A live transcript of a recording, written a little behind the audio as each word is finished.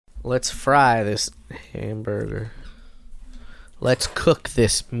Let's fry this hamburger. Let's cook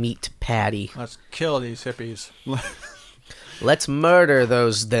this meat patty. Let's kill these hippies. Let's murder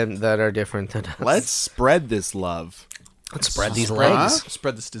those that are different than us. Let's spread this love. Let's spread these legs.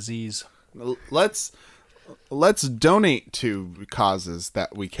 Spread this disease. Let's donate to causes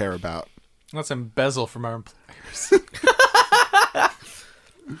that we care about. Let's embezzle from our employers.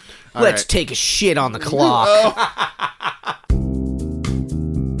 Let's take a shit on the clock.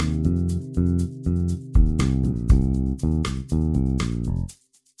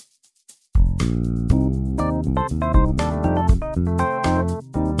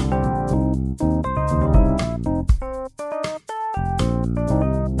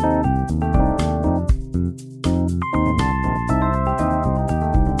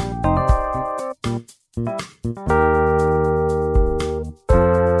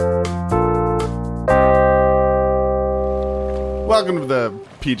 Welcome to the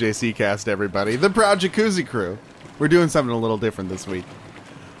PJC cast, everybody. The Proud Jacuzzi crew. We're doing something a little different this week.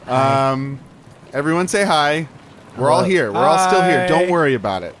 Everyone say hi. We're all here. We're all still here. Don't worry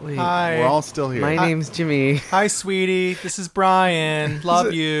about it. Wait, Hi. We're all still here. my name's Jimmy. Hi, sweetie. This is Brian.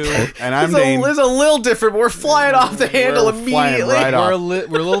 Love you. And I'm Dane. It's a little different. We're flying off the handle We're flying immediately. right off.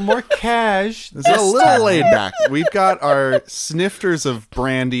 We're a little more cash. This is a little laid back. We've got our snifters of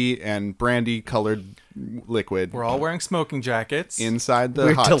brandy and brandy-colored liquid We're all wearing smoking jackets. inside the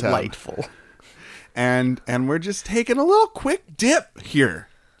We're hot delightful. tub. And we're just taking a little quick dip here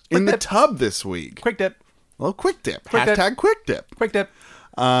in the dip. tub this week. Quick dip. A little quick dip. Quick dip. Hashtag quick dip. Quick dip.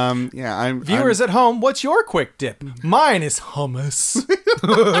 Yeah, Viewers at home, what's your quick dip? Mine is hummus.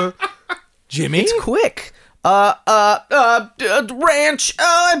 Jimmy? It's quick. Ranch.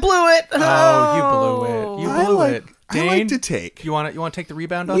 I blew it. Oh, you blew it. You I blew like- it. I Dane, like to take. you want to take the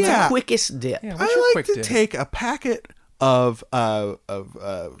rebound on Yeah. that? Quickest dip. Yeah, what's your I like quick to dip? take a packet of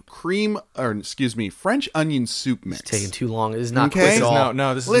cream, or excuse me, French onion soup mix. Taking too long. It is not Okay. quick at all.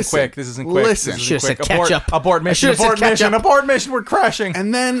 No, this isn't Listen. quick. This isn't quick. Listen. This Should've isn't quick. said ketchup. Abort I mission. should've said Abort mission. ketchup. Abort mission. We're crashing.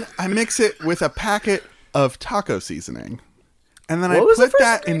 And then I mix it with a packet of taco seasoning. And then What I was the put first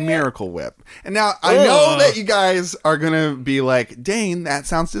that in ingredient? Miracle Whip. And now I know that you guys are going to be like, Dane, that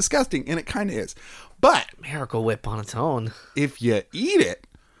sounds disgusting. And it kind of is. But Miracle Whip on its own. if you eat it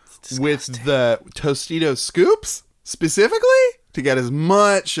with the Tostitos scoops specifically to get as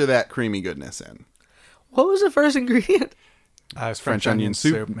much of that creamy goodness in. What was the first ingredient? It's French onion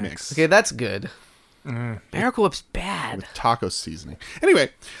soup mix. Okay, that's good. Miracle Whip's bad. Taco seasoning. Anyway,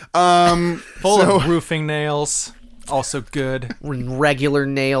 Full of roofing nails. Also good. Regular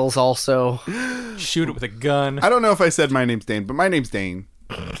nails also. Shoot it with a gun. I don't know if I said my name's Dane, but my name's Dane.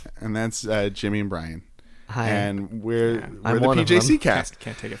 And that's Jimmy and Brian. Hi. And we're I'm the one of PJC them. cast.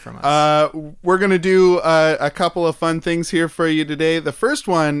 Can't take it from us. We're going to do a couple of fun things here for you today. The first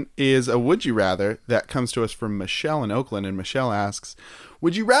one is a Would You Rather that comes to us from Michelle in Oakland. And Michelle asks,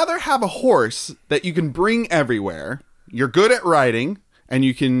 would you rather have a horse that you can bring everywhere, you're good at riding, and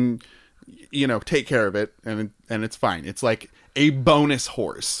you can, take care of it, and it's fine. It's like a bonus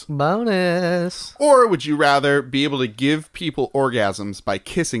horse. Bonus. Or would you rather be able to give people orgasms by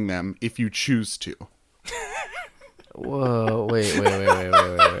kissing them if you choose to? Whoa, wait.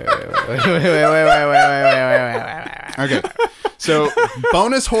 Okay. So,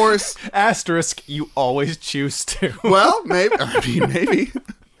 bonus horse. Asterisk, you always choose to. Well, maybe.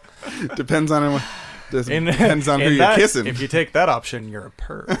 Depends on depends on who in you're that, kissing. If you take that option, you're a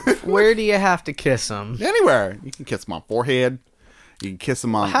perv. Where do you have to kiss them? Anywhere. You can kiss them on forehead. You can kiss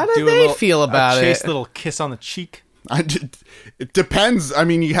them on. How do Do a they little- feel about a chaste it? little kiss on the cheek. It depends. I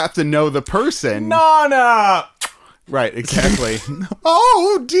mean, you have to know the person. Nana! Right, exactly.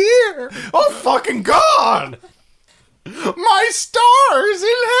 Oh, dear. Oh, fucking God! My stars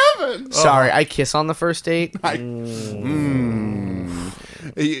in heaven. Sorry, I kiss on the first date.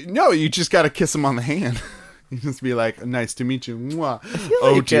 No, you just got to kiss them on the hand. You just be like, nice to meet you. Mwah.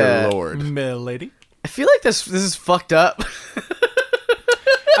 Oh, like, dear Lord. Milady. I feel like this is fucked up.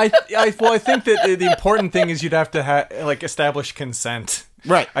 I think that the important thing is you'd have to establish consent.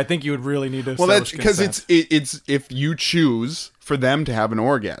 Right. I think you would really need to Well, establish that's because consent. it's if you choose for them to have an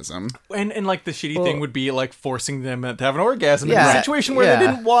orgasm. And like the shitty thing would be like forcing them to have an orgasm in Yeah, a situation where yeah. they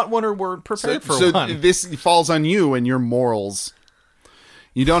didn't want one or weren't prepared for So one. this falls on you and your morals.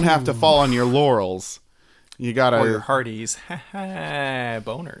 You don't have to fall on your laurels. You gotta Or your hearties. Ha ha.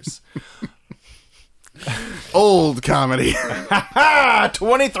 Boners. old comedy.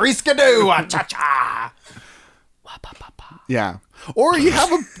 23 skidoo. Cha cha. Yeah. Or you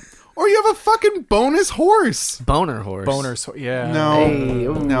have a fucking bonus horse. Boner horse. Boners. Yeah. No. Hey,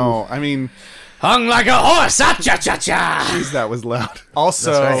 ooh. No. I mean, Hung like a horse. Ah, cha cha cha. Jeez, that was loud.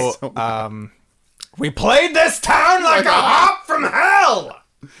 Also, That's we played this town like a hop from hell.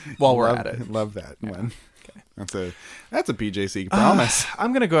 While we're love, at it, love that one. That's a PJC promise.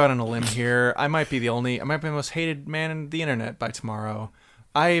 I'm gonna go out on a limb here. I might be the most hated man on the internet by tomorrow.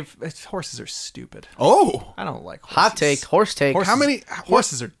 Horses are stupid. Oh, I don't like horses. Hot take. Horse take.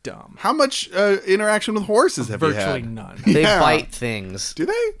 Horses are dumb. how much interaction with horses have you Virtually had? none. They Yeah. bite things Do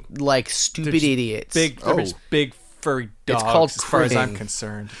they? like stupid just idiots. They're just big furry dogs. called as far as I'm cribbing.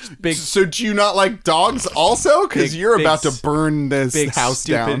 concerned. Just big, So do you not like dogs also? Because Big- you're big about to s- burn this big house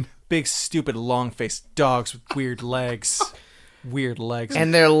stupid, down. big stupid long-faced dogs with weird legs. Weird legs.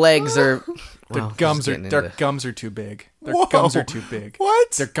 and their legs are. Their Well, gums just are getting their into- gums are too big. Their Whoa. gums are too big.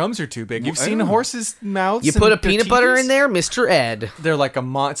 What? Their gums are too big. You've I seen don't- horses' mouths? You and put a their peanut butter teethies? in there, Mr. Ed. They're like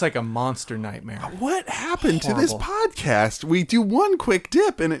it's like a monster nightmare. What happened to this Horrible. podcast? We do one quick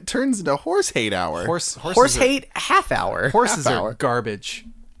dip and it turns into horse hate hour. Horses Horse are, hate half hour. Horses half are hour. garbage.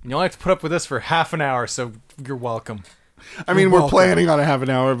 You only have to put up with this for half an hour, so you're welcome. I mean, we're planning on a half an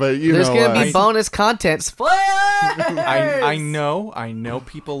hour, but There's know. gonna be bonus content. Spoilers! I know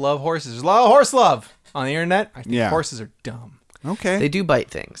people love horses. There's a lot of horse love on the internet. I think Yeah. horses are dumb. okay. They do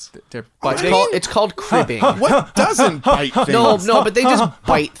bite things. They're It's called cribbing. What doesn't bite things? No, but they just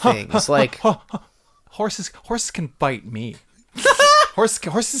bite things. Like horses can bite me.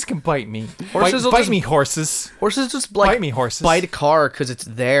 Horses can bite me. Horses will bite just- me, horses. horses just like Bite me, horses. bite a car because it's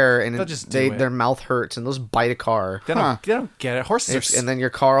there, and They'll just do it. their mouth hurts, and they'll just bite a car. They don't get it. Horses are And then your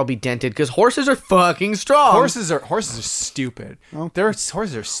car will be dented because horses are fucking strong. Horses are stupid.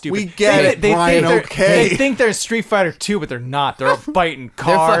 Horses are stupid. We get it, Brian, okay. They think they're Street Fighter 2, but they're not. They're all biting They're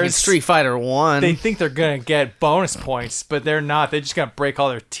cars. fucking Street Fighter 1. They think they're gonna get bonus points, but they're not. They just gotta break all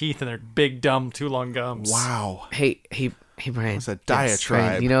their teeth and their big dumb too long gums. Wow. Hey, Brian. It's a Brian,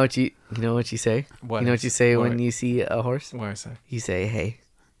 diatribe. you know what you say? What You know what is- you say when what? you see a horse? What do I say? You say, "Hey."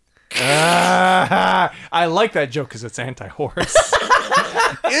 I like that joke because it's anti-horse. Is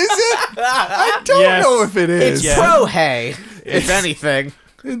it? I don't Yes. know if it is. It's Yeah. pro hay, if anything.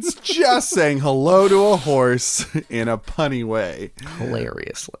 It's just saying hello to a horse in a punny way.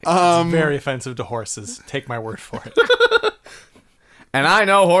 Hilariously. It's very offensive to horses. Take my word for it. And I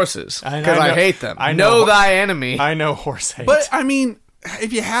know horses I because I, know- hate them. I know- know thy enemy. I know horse hate. But I mean,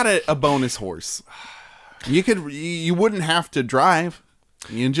 if you had a bonus horse, you wouldn't have to drive.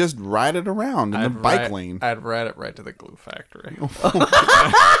 You can just ride it around in the bike lane. I'd ride it right to the glue factory.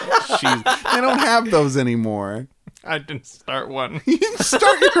 Jeez, they don't have those anymore. I didn't start one. You can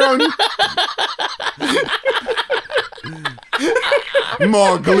start your own.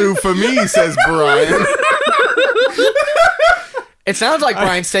 More glue for me, says Brian. It sounds like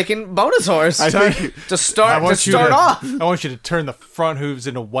Brian's taking bonus horse I think to start off. I want you to turn the front hooves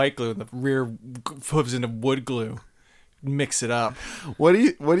into white glue and the rear hooves into wood glue. Mix it up. What do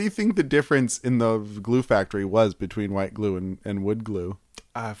you think the difference in the glue factory was between white glue and wood glue?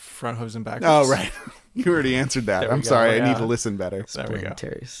 Front hooves and back Oh, hooves. right. You already answered that. There we I'm go. sorry. I Yeah. need to listen better. There we go.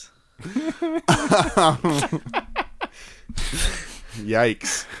 Terry's.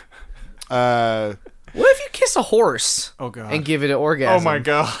 Yikes. What if you kiss a horse Oh god. and give it an orgasm? Oh my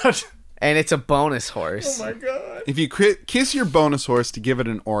god. And it's a bonus horse. Oh my god. If you kiss your bonus horse to give it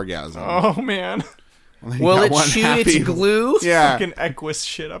an orgasm, Oh man. well, then you Will got it one shoot happy- its glue? Yeah. Fucking Equus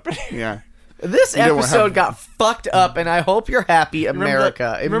shit up in here. Yeah. This You don't episode have- got fucked up, and I hope you're happy,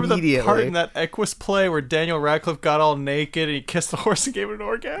 America. Remember immediately. the part in that Equus play where Daniel Radcliffe got all naked and he kissed the horse and gave it an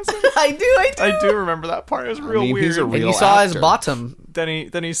orgasm? I do. I do remember that part. It was real mean, weird. he's a And real you saw his actor. bottom. Then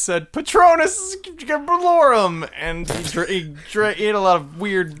he said Patronus Gabalorum, and he ate a lot of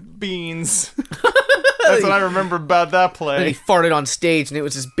weird beans. That's what I remember about that And he play. farted on stage, and it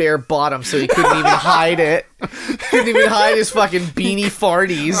was his bare bottom, so he couldn't even hide it. Couldn't even hide his fucking beanie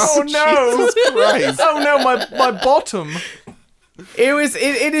farties. Oh no! Christ. Oh no! My bottom.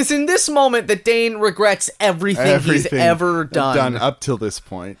 It is in this moment that Dane regrets everything he's ever done. up till this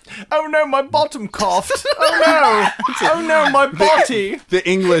point. Oh no! My bottom coughed. Oh no! Oh no! My body. The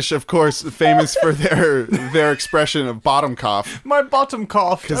English, of course, famous for their expression of bottom cough, My bottom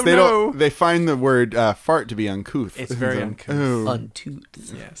coughed. because Oh no! they find the word fart to be uncouth. It's very So, uncouth. oh,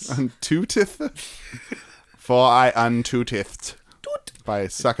 Untooth. Yes. untooteth. For I untooteth by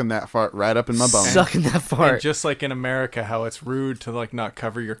sucking that fart right up in my bone. Sucking that And fart. just like in America, how it's rude to like not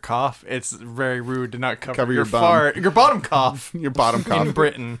cover your cough, it's very rude to not cover your your bum. fart, your bottom cough. Your bottom In cough.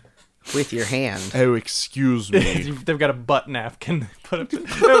 Britain, With your hand. Oh, excuse me. they've got a butt napkin. Put it.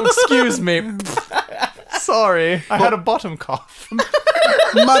 Oh, excuse me. Sorry, I had a bottom cough.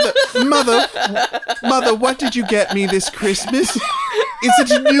 Mother, what did you get me this Christmas?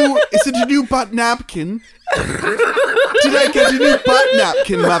 Is it a new butt napkin? Did I get a new butt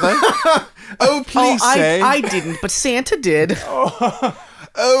napkin, Mother? Oh, please say. I didn't, but Santa did.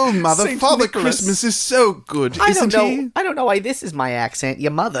 Oh, Mother, Saint Father Nicholas. Christmas is so good, isn't he? I don't know why this is my accent,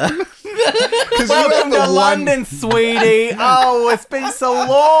 your mother. Because Welcome to London, sweetie. Oh, it's been so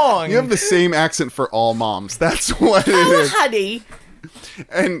long. You have the same accent for all moms. That's what it Oh, is. honey.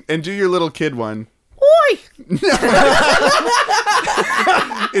 And do your little kid one. Oi.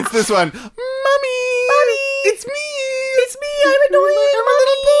 It's this one. Mommy, it's me. It's me. I'm annoying. I'm a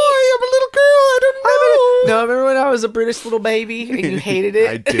little boy. I'm a little girl. I don't know. No, remember when I was a British little baby and you hated it?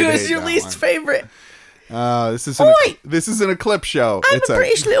 I did It was hate your that least one. favorite. This is an clip show. I'm a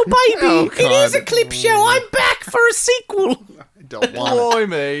British little baby. Oh, It is a God. clip show. I'm back for a sequel. I don't want it. Boy,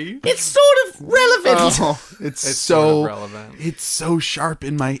 me. It's sort of relevant. Oh, it's It's so sort of relevant. It's so sharp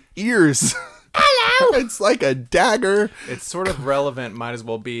in my ears. Hello. It's like a dagger. It's sort of relevant. Might as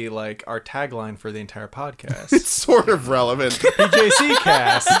well be like our tagline for the entire podcast. It's sort of relevant. PJC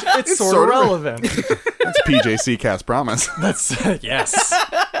cast. It's sort sort of of- relevant. That's PJC Cast Promise. That's yes.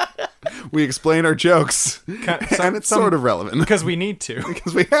 We explain our jokes, and it's sort of relevant because we need to.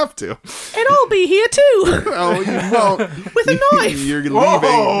 because we have to. And I'll be here too. Oh, you won't. With a knife. You're leaving.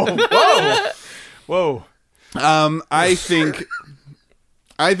 Whoa! Whoa! I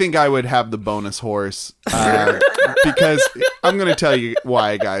think I would have the bonus horse because I'm going to tell you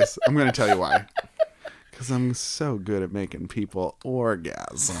why, guys. I'm going to tell you why. Because I'm so good at making people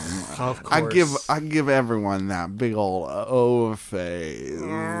orgasm. Of course. I give everyone that big old O face.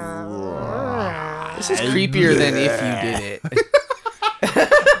 This is creepier than if you did it.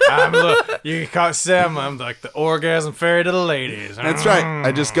 You caught Sam. I'm like the orgasm fairy to the ladies. That's right.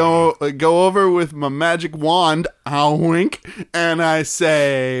 I just go over with my magic wand, I'll wink, and I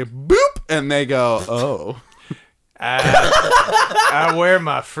say boop, and they go, oh. I wear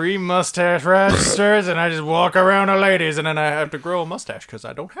my free mustache registers and I just walk around the ladies, and then I have to grow a mustache because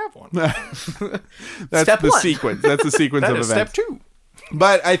I don't have one. That's Step the one. sequence. That's the sequence That of is events. step 2.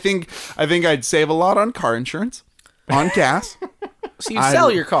 But I think I'd save a lot on car insurance, on gas. So you sell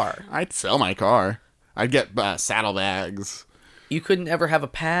your car. I'd sell my car. I'd get saddlebags. You couldn't ever have a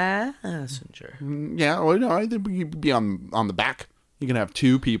passenger. Yeah, well, no, I think you'd be on the back. You can have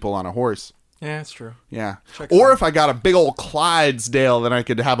 2 people on a horse. Yeah, that's true. Yeah. Checks Or out. if I got a big old Clydesdale, then I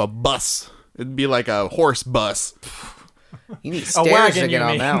could have a bus. It'd be like a horse bus. You need A stairs wagon, to get you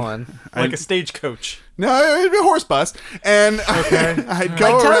on mean. that one. Like a stagecoach. No, it'd be a horse bus. And I'd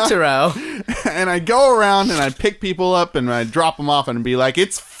go Like around. Totoro. And I'd go around and I'd pick people up and I'd drop them off and be like,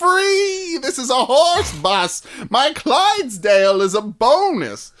 it's free! This is a horse bus! My Clydesdale is a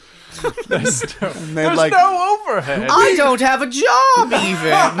bonus! There's they'd like- no overhead. I don't have a job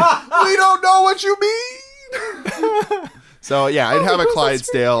even. We don't know what you mean! So, yeah, I'd have a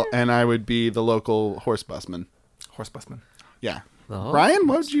Clydesdale and I would be the local horse busman. Horse busman. Yeah. Oh. Ryan,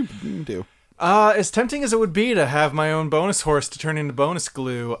 what would you do? As tempting as it would be to have my own bonus horse to turn into bonus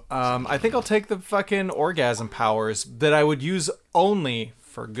glue, I think I'll take the fucking orgasm powers that I would use only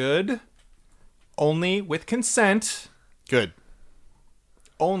for good, only with consent, Good.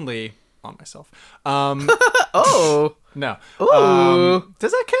 only on myself. Oh, No. Ooh.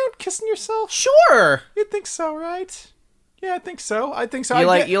 Does that count? Kissing yourself? sure. You'd think so, right? Yeah, I think so. I think so.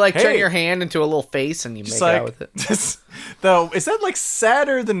 You I turn your hand into a little face and you make Just out with it. though, is that like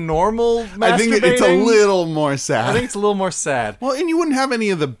sadder than normal masturbating? I think it's a little more sad. I think it's a little more sad. Well, and you wouldn't have any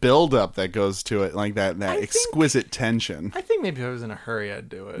of the buildup that goes to it, like that think- exquisite tension. I think maybe if I was in a hurry, I'd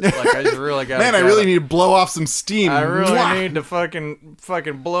do it. Like I just really got. Man, I really need to blow off some steam. I really Mwah! need to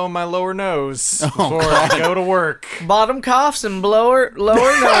fucking blow my lower nose Oh, before I go to work. Bottom coughs and lower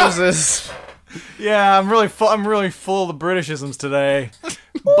noses. Yeah, I'm really full of the Britishisms today.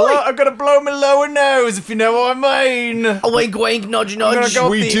 I'm gonna blow my lower nose, if you know what I mean. A wink, wink, nudge, I'm gonna nudge. go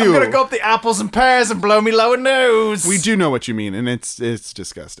up We the, do. I'm gonna go up the apples and pears and blow me lower nose. We do know what you mean, and it's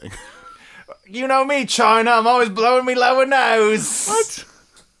disgusting. You know me, China. I'm always blowing me lower nose. What?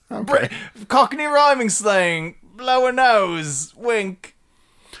 Okay. Cockney rhyming slang. Lower nose. Wink.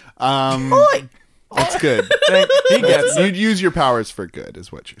 Oi. That's good. He gets it. You'd use your powers for good,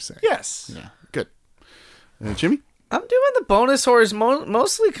 is what you're saying. Yes. Yeah, good. Jimmy? I'm doing the bonus horse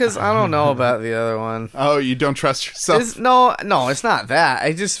mostly because I don't know about the other one. Oh, you don't trust yourself? No, it's not that.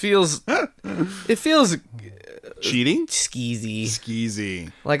 It just feels, it feels Cheating? skeezy.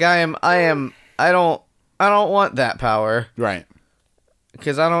 Skeezy. Like I don't want that power Right.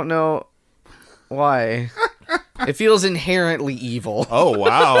 because I don't know why. It feels inherently evil. Oh,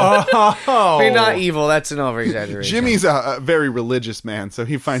 wow. Oh. I mean, not evil. That's an over exaggeration. Jimmy's a very religious man, so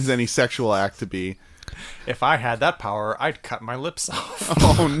he finds any sexual act to be If I had that power, I'd cut my lips off.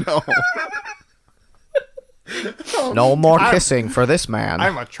 Oh no. No more kissing for this man.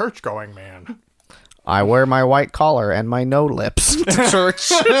 I'm a church-going man. I wear my white collar and my no lips to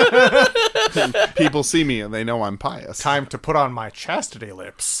church. People see me and they know I'm pious. Time to put on my chastity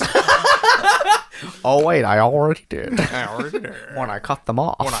lips. Oh wait, I already did. I already did. When I cut them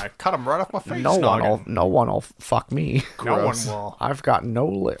off. When I cut them right off my face. no noggin. one will fuck me. No one Gross. will. I've got no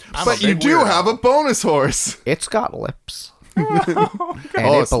lips. I'm But a you big do weirdo. have a bonus horse. It's got lips. And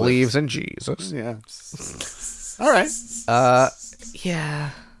Oh, it believes in Jesus. Yeah. All right. Yeah.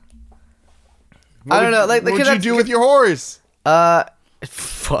 I don't know. Like, What'd you do with your horse?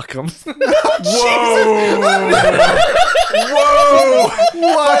 Fuck them. Whoa!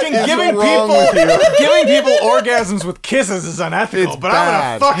 What Fucking is giving wrong with you? people orgasms with kisses is unethical. It's but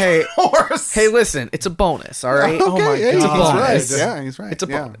bad. I'm gonna fuck Hey, a horse. Hey, listen, it's a bonus, all right? Okay, my yeah, God. he's bonus. right. Yeah, he's right. It's a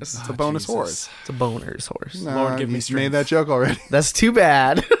Yeah, bonus. It's a bonus Jesus. horse. It's a boner's horse. Lord, give me you strength. made that joke already. That's too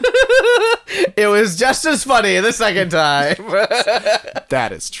bad. It was just as funny the second time.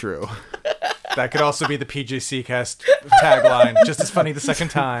 That is true. That could also be the PJC cast tagline. Just as funny the second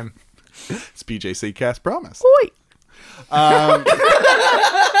time. It's BJC Cast Promise. Wait.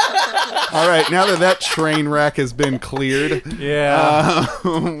 All right, now that train wreck has been cleared, Yeah.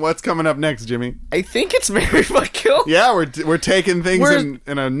 what's coming up next, Jimmy? I think it's Mary Fuck Kill. Yeah, we're taking things We're-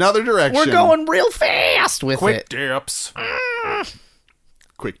 in another direction. We're going real fast with Quick it. dips.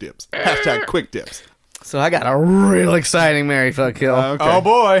 quick dips. Hashtag quick dips. So I got a real exciting Mary Fuck Kill. Okay. Oh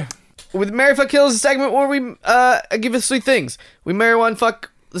boy. With Mary Fuck Kill is a segment where we give us 3 things. We marry one,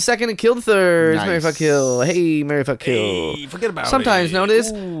 fuck the second, and kill the third. It's Mary Nice. Fuck Kill. Hey, Mary Fuck Kill. Hey, forget about Sometimes it. known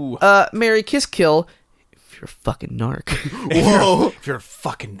as Ooh. Marry Kiss Kill. If you're a fucking narc. Whoa. If you're a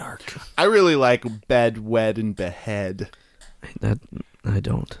fucking narc. I really like bed, wed, and behead. That I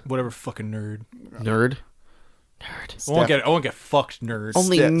don't. Whatever fucking nerd. Nerd. I won't get fucked, nerds.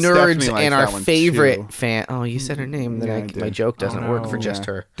 Only Stephanie nerds likes and our that one, favorite too. fan. Oh, you said her name. Then Yeah, I my did. joke doesn't work for just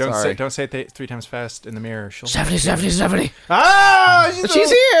Yeah. her. Don't Sorry. say it 3 times fast in the mirror. She'll... 70. Ah! She's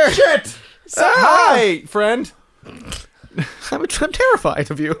here. Shit! Hi, friend. I'm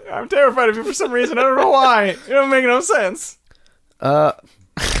terrified of you. I'm terrified of you for some reason. I don't know why. It don't make no sense.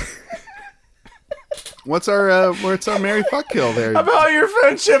 What's our Mary Fuck Kill there? About your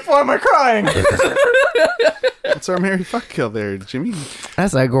friendship, why am I crying? What's our Mary Fuck Kill there, Jimmy?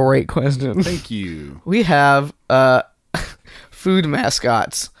 That's a great question. Thank you. We have food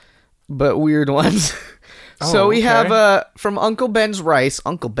mascots, but weird ones. So we okay. have from Uncle Ben's Rice,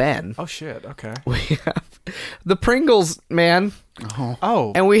 Uncle Ben. Oh shit, okay. We have the Pringles man,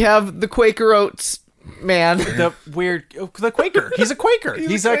 Oh. and we have the Quaker Oats man. The Quaker. He's a Quaker.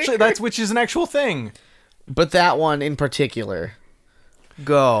 He's a actually, Quaker. which is an actual thing. But that one in particular.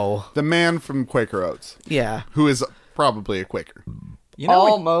 Go. The man from Quaker Oats, Yeah. who is probably a Quaker. You know,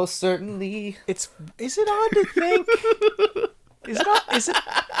 Almost certainly. is it odd to think?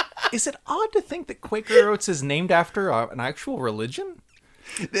 Is it odd to think that Quaker Oats is named after an actual religion?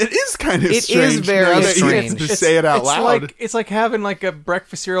 It is kind of It strange. is very now that you strange. get to say it out it's loud. It's like having like a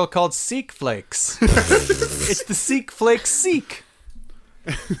breakfast cereal called Seek Flakes. It's the Seek Flakes Seek.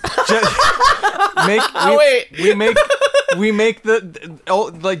 We make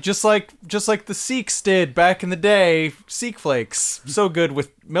just like the Sikhs did back in the day. Seek Flakes, so good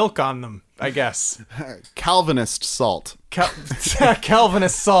with milk on them, I guess. Calvinist salt.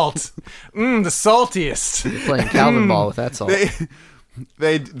 Calvinist salt, the saltiest. Playing Calvin ball with that salt.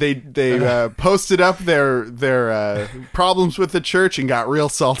 They posted up their problems with the church and got real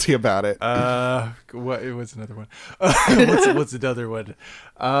salty about it. What's another one? What's another one?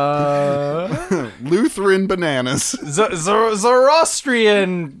 Lutheran bananas.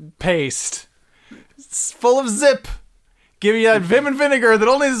 Zoroastrian paste. It's full of zip. Give you that vim and vinegar that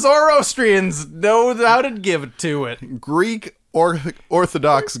only Zoroastrians know how to give to it. Greek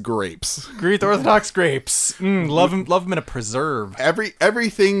Orthodox grapes. Greek Orthodox grapes. Love them in a preserve.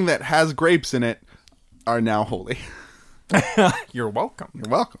 Everything that has grapes in it are now holy. You're welcome. You're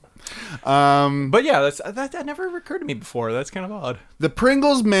welcome. But yeah, that never occurred to me before. That's kind of odd. The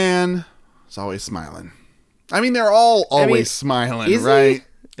Pringles man is always smiling. I mean, they're all always smiling, is he? right?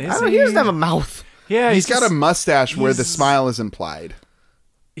 I don't know, he doesn't have a mouth. Yeah, He's got just- a mustache where the he's- smile is implied.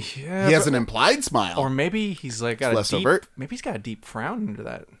 Yeah, He has but- an implied smile. Or maybe he's like got It's a less deep. overt. Maybe he's got a deep frown under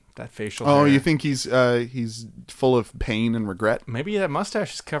that facial. Oh, hair. you think he's full of pain and regret? Maybe that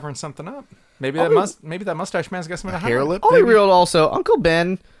mustache is covering something up. Maybe that mustache man's got something to hide. Hair lip? Oh, we maybe? reeled also Uncle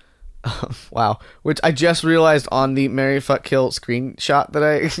Ben. Wow, which I just realized on the Mary Fuck Kill screenshot that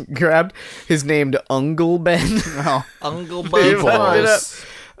I grabbed, his named Uncle Ben. Oh. Uncle They fucked it up.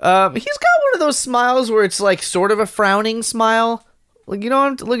 He's got one of those smiles where it's like sort of a frowning smile. Like,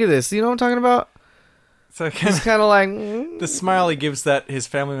 look at this. You know what I'm talking about? So It's kind of like the smile he gives that his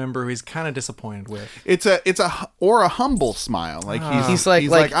family member who he's kind of disappointed with. It's a humble smile. Like he's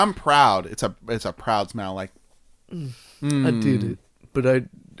like I'm proud. It's a proud smile. Like I did it, but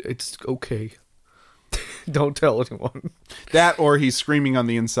it's okay. Don't tell anyone. that, or he's screaming on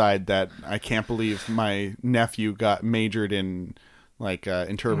the inside that I can't believe my nephew got majored in like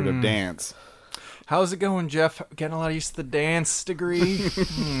interpretive dance. How's it going, Jeff? Getting a lot used to the dance degree.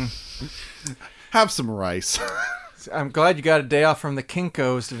 Have some rice. I'm glad you got a day off from the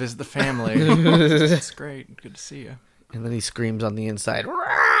Kinkos to visit the family. That's great. Good to see you. And then he screams on the inside,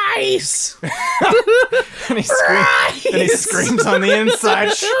 rice! And he screams on the inside,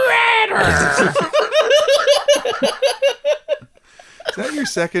 shredder! Is that your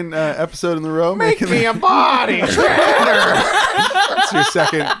second episode in the row? Make me a body shredder! That's your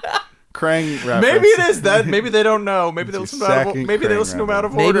second Krang reference. Maybe it is that. Maybe they don't know. Maybe they It's listen your to out of, second maybe they Krang listen to them out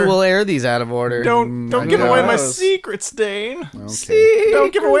of Maybe order. we'll air these out of order. Don't I give away my guess. secrets, Dane. Okay.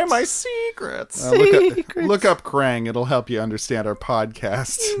 Don't give away my secrets. Look up Krang. It'll help you understand our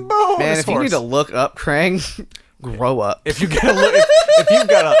podcast. Bonus Man, if you horse. need to look up Krang, grow up. If you gotta look,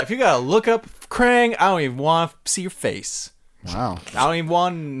 if you gotta look up Krang, I don't even want to see your face. Wow. I don't even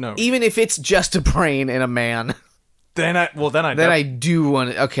want to know. Even if it's just a brain and a man, Then I do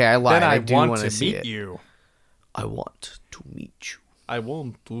want to. Okay, I lied. then I do want want to see meet it. you. I want to meet you. I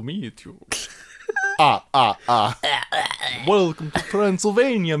want to meet you. Ah. Welcome to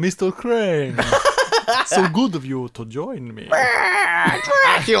Transylvania, Mr. Krang. So good of you to join me.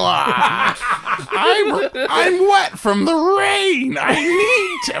 Dracula! I'm wet from the rain. I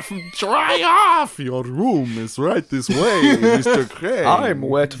need to dry off. Your room is right this way, Mr. Krang. I'm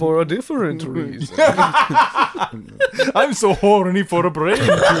wet for a different reason. I'm so horny for a brain,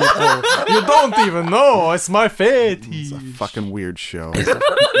 people. You don't even know. It's my fetish. It's a fucking weird show.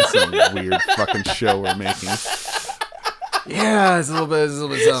 It's a weird fucking show we're making. Yeah, it's a little bit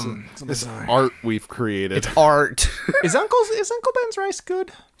something. This art we've created. Art. Is Uncle Ben's rice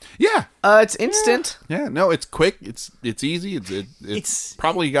good? Yeah. It's instant. Yeah, no, it's quick. It's easy. It's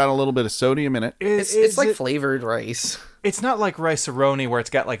probably got a little bit of sodium in it. It's like flavored rice. It's not like rice-a-roni where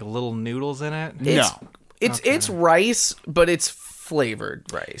it's got like little noodles in it. It's rice, but it's flavored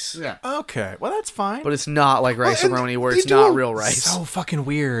rice. Yeah. Okay, well that's fine. But it's not like rice-a-roni where they it's do not real rice. So fucking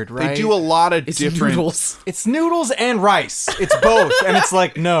weird, right? They do a lot of It's different... noodles. It's noodles and rice. It's both, and it's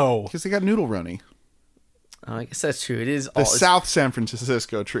like no. Because they got Noodle Roni. Oh, I guess that's true. It is The South San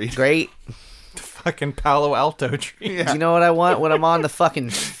Francisco treat. great. Fucking Palo Alto tree. Yeah. You know what I want when I'm on the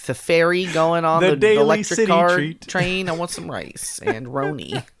ferry going on The the Daly electric City car treat. train? I want some rice and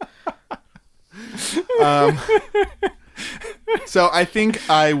roni. So I think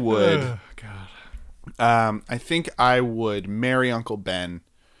I would... Oh, God. I think I would marry Uncle Ben,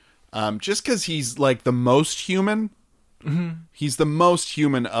 just because he's like the most human. Mm-hmm. He's the most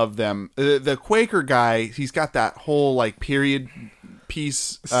human of them. The Quaker guy, he's got that whole like period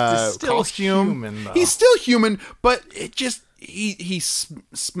piece Still costume. human, though. He's still human, but it just he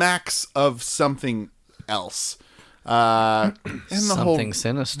smacks of something else. And Something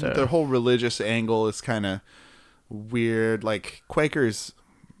sinister. The whole religious angle is kind of weird. Like Quakers.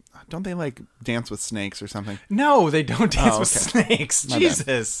 Don't they like dance with snakes or something? No, they don't dance with okay. snakes. My bad.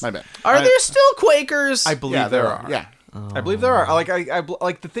 Jesus. My bad. Are there still Quakers? I believe Yeah, there are. Yeah. I believe there are. Like I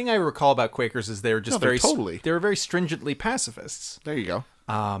like the thing I recall about Quakers is they were just No, they're very totally. they were very stringently pacifists. There you go.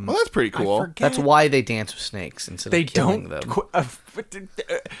 Well, that's pretty cool. I forget. That's why they dance with snakes instead They of killing don't. them.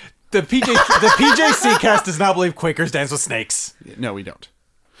 The PJC cast does not believe Quakers dance with snakes. No, we don't.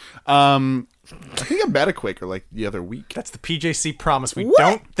 I think I met a Quaker like the other week. That's the PJC promise. We What?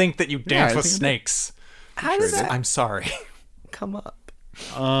 don't think that you dance I with think I did. snakes. How does that I'm sorry. come up?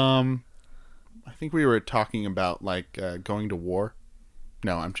 I think we were talking about like going to war.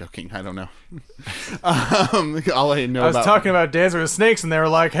 No, I'm joking. I don't know. All I know I was about talking about dancing with snakes, and they were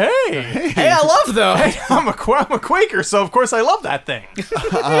like, "Hey, Hey, I love those. I'm a Quaker, so of course I love that thing."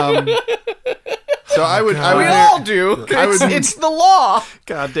 So I would. We all do. I would- It's the law.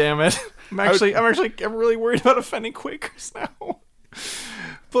 God damn it! I'm really worried about offending Quakers now.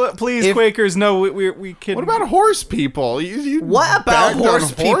 But please, If- Quakers, no, we can. What about horse people? You What about bagged on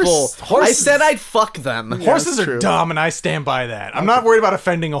horse people? I Horses. said I'd fuck them. horses that's are true. dumb, and I stand by that. I'm not worried about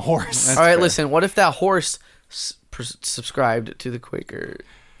offending a horse. All right, fair. listen. What if that horse subscribed to the Quaker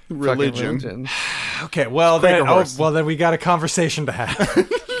fucking Religion. Okay, well Quaker horse. then we got a conversation to have.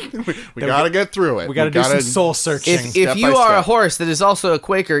 We gotta get through it. We got to do some soul searching. If Step you by are a step. horse that is also a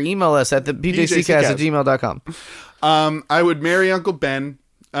Quaker, email us at the pjccast@gmail.com. I would marry Uncle Ben.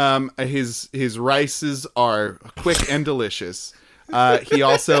 His rices are quick and delicious. He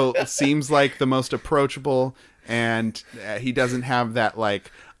also seems like the most approachable, and he doesn't have that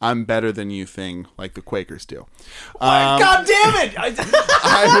like I'm better than you thing like the Quakers do. God damn it!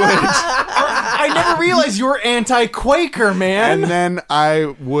 I never realized you were anti-Quaker, man. And then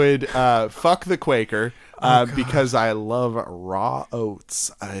I would fuck the Quaker because I love raw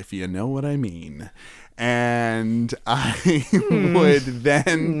oats, if you know what I mean. And I would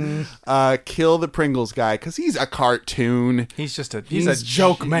then kill the Pringles guy because he's a cartoon. He's a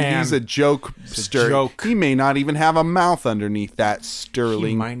joke man. He's a jokester. Joke. He may not even have a mouth underneath that sterling,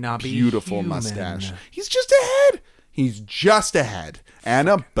 He might not be beautiful human. mustache. He's just a head. He's just a head and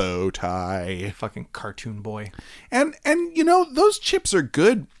a bow tie. Fucking cartoon boy. And you know, those chips are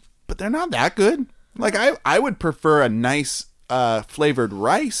good, but they're not that good. Like I would prefer a nice flavored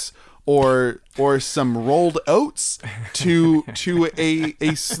rice or some rolled oats to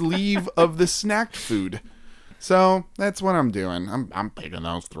a sleeve of the snacked food. So that's what I'm doing. I'm picking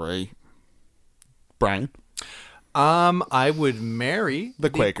those three. Brian? I would marry The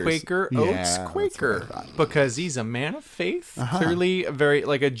Quakers. Quaker Yeah, Oats that's what I Quaker thought. because he's a man of faith, clearly a very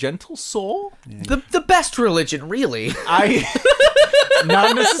like a gentle soul. The best religion, really.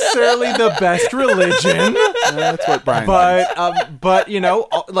 Not necessarily the best religion, That's what Brian thinks. but you know,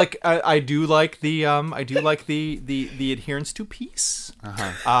 like I do like the adherence to peace.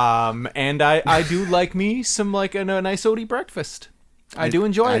 And I do like me some like a nice oaty breakfast. I do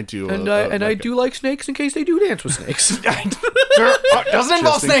enjoy I it. do. And I do like snakes in case they do dance with snakes. Doesn't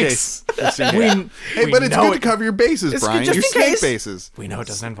involve Just in snakes. case. Just in case. Hey, we but it's know good it- to cover your bases, It's Brian. good just Your in snake case. bases. We know it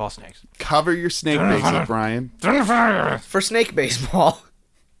doesn't involve snakes. Cover your snake bases, Brian. For snake baseball,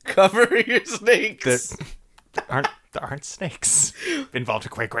 cover your snakes. There aren't snakes involved in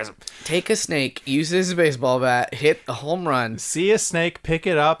Quakerism. Take a snake, use it as a baseball bat, hit a home run. See a snake, pick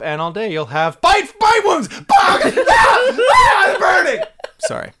it up, and all day you'll have bite wounds. Burning.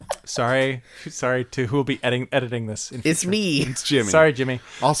 Sorry to who will be editing this. In It's future. me. It's Jimmy. Sorry, Jimmy.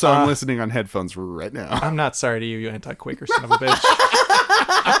 Also, I'm listening on headphones right now. I'm not sorry to you, you anti-Quaker son of a bitch.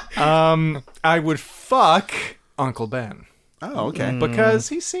 I would fuck Uncle Ben. Oh, okay. Because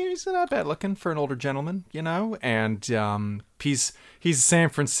he's not bad looking for an older gentleman, you know, and he's a San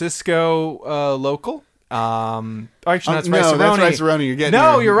Francisco local. Actually, that's no, Rice-A-Roni. that's Rice-A-Roni. You're getting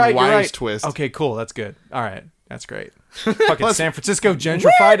no, your you're right. You're wires right. twist. Okay, cool. That's good. All right, that's great. Fucking San Francisco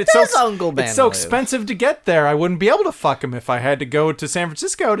gentrified. It's does Uncle Ben it's so live? expensive to get there. I wouldn't be able to fuck him if I had to go to San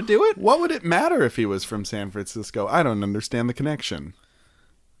Francisco to do it. What would it matter if he was from San Francisco? I don't understand the connection.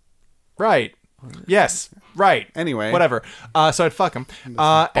 Right. Yes. Right. Anyway. Whatever. So I'd fuck him.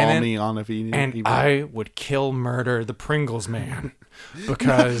 Balmy on a V. And I would murder the Pringles man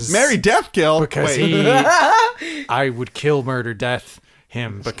because Mary Death Kill. because Wait. I would murder death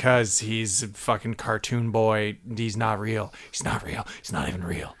him because he's a fucking cartoon boy. He's not real. He's not real. He's not even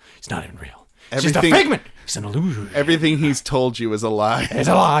real. He's not even real. It's just a Everything- figment. It's an illusion. Everything he's told you is a lie. It's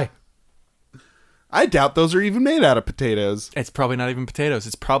a lie. I doubt those are even made out of potatoes. It's probably not even potatoes.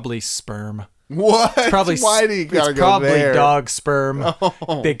 It's probably sperm. What? Probably Why do you gotta it's go probably there? dog sperm.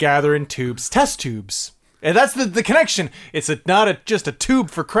 They gather in tubes, test tubes. And that's the connection. It's not just a tube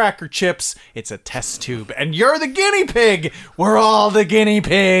for cracker chips. It's a test tube. And you're the guinea pig. We're all the guinea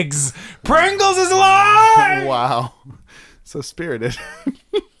pigs. Pringles is alive. Wow. So spirited.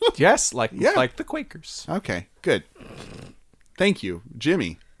 Yes, like Yeah. like the Quakers. Okay, good. Thank you,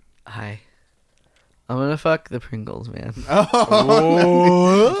 Jimmy. Hi. I'm gonna fuck the Pringles, man.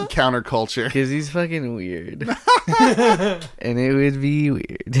 Counterculture. Because he's fucking weird. And it would be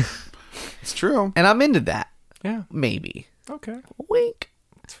weird. It's true. And I'm into that. Yeah. Maybe. Okay. Wink.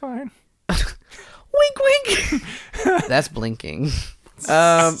 It's fine. Wink, wink. That's blinking.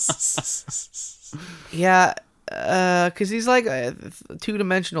 Yeah, because he's like a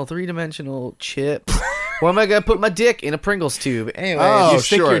two-dimensional, three-dimensional chip. Where am I going to put my dick in a Pringles tube? Anyway, Oh, you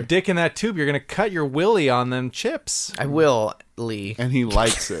stick sure. your dick in that tube, you're gonna cut your willy on them chips. I will, Lee. And he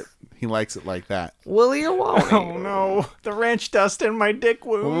likes it. He likes it like that. Willie or won't? Oh no, the ranch dust in my dick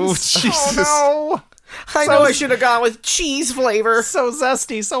wounds. Oh, Jesus. Oh I know I should have gone with cheese flavor. no, so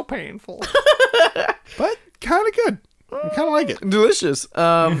zesty, so painful. But kind of good. I kind of like it. Delicious.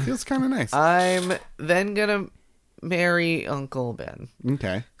 Feels kind of nice. I'm then gonna marry Uncle Ben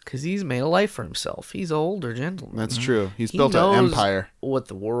Okay. because he's made a life for himself. He's an older gentleman. That's true. He's He built an knows empire. what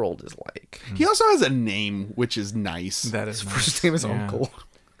the world is like. He also has a name, which is nice. That is First name is Yeah. Uncle.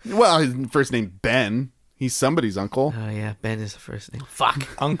 Well, his first name Ben. He's somebody's uncle. Oh yeah, Ben is the first name. Fuck.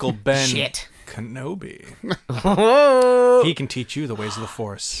 Uncle Ben. Shit. Kenobi. Oh, He can teach you the ways of the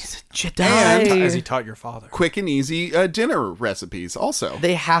Force, Jedi. as he taught your father. Quick and easy dinner recipes also.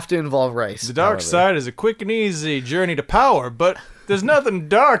 They have to involve rice. The dark side is a quick and easy journey to power, but there's nothing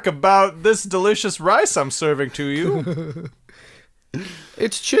dark about this delicious rice I'm serving to you.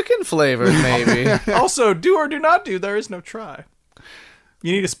 It's chicken flavored, maybe. Also, do or do not do, there is no try.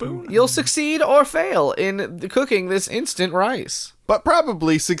 You need a spoon? You'll succeed or fail in cooking this instant rice. But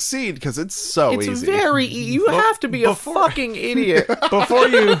probably succeed because it's so It's easy. very you have to be a before- fucking idiot.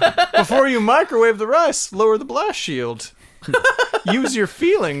 Before you microwave the rice, lower the blast shield. Use your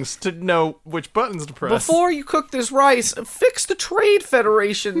feelings to know which buttons to press. Before you cook this rice, fix the Trade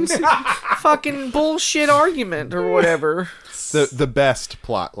Federation's fucking bullshit argument or whatever. The best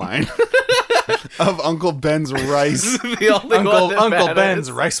plot line of Uncle Ben's rice. The only one that Uncle matters.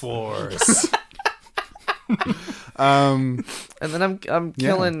 Ben's Rice Wars. Um, And then I'm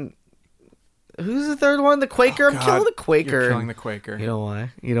killing. Who's the third one? The Quaker. I'm killing the Quaker. You're killing the Quaker. You know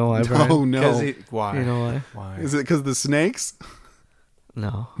why? You know why, Brian? oh no! Why? You know why? Why? Is it because the snakes?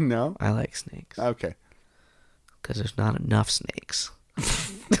 No, No. I like snakes Okay. because there's not enough snakes.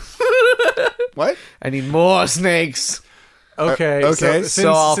 What? I need more snakes, Okay. okay.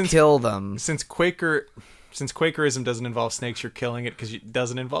 so I'll kill them. Since Quakerism doesn't involve snakes, you're killing it because it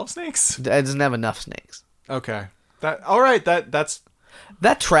doesn't involve snakes. It doesn't have enough snakes. Okay. All right. That's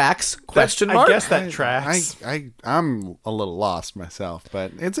That tracks? Question mark. I guess that tracks. I'm a little lost myself,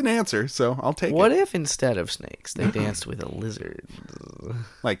 but it's an answer, so I'll take What it. if instead of snakes they danced with a lizard?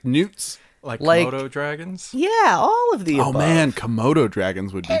 Like newts? like like- Komodo dragons. Yeah, all of the Oh above. man, Komodo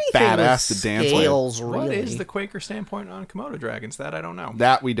dragons would be Anything badass with to dance with. scales, really. What is the Quaker standpoint on Komodo dragons? That I don't know.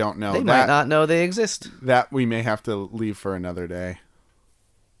 That we don't know. They that, might not know they exist. That we may have to leave for another day.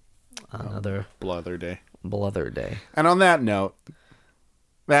 Another Blother day. blother day. And on that note,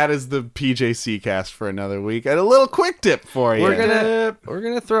 that is the PJC cast for another week. And a little quick tip for you. We're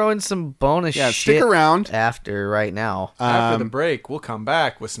gonna throw in some bonus Yeah, shit stick around. after right now. After the break, we'll come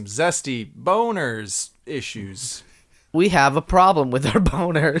back with some zesty boners issues. We have a problem with our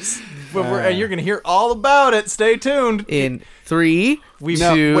boners. And you're going to hear all about it. Stay tuned. In 3,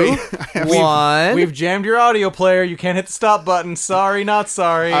 No, 2, wait. 1. We've jammed your audio player. You can't hit the stop button. Sorry, not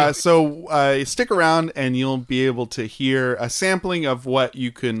sorry. So stick around and you'll be able to hear a sampling of what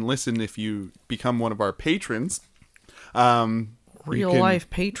you can listen if you become one of our patrons. Real life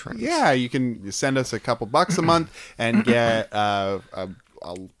patrons. Yeah, you can send us a couple bucks a month and get a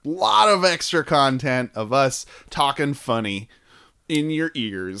lot of extra content of us talking funny in your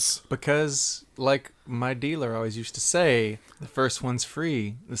ears. Because, like my dealer always used to say, the first one's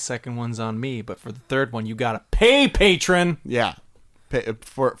free, the second one's on me, but for the third one, you gotta pay, patron. Yeah,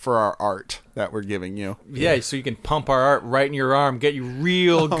 for our art that we're giving you. Yeah, so you can pump our art right in your arm, get you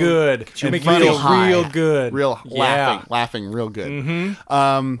real good, you make you funny. feel High. real good, Real Yeah. laughing real good.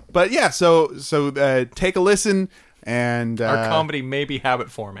 But yeah, so take a listen. And Our comedy may be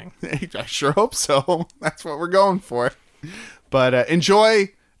habit forming. I sure hope so. That's what we're going for. But enjoy,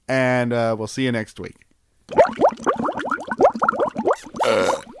 and we'll see you next week.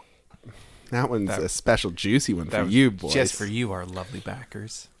 That one's a special juicy one for you, boys. Just for you, our lovely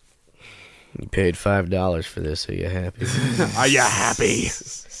backers. You paid $5 for this, are you happy? Are you happy?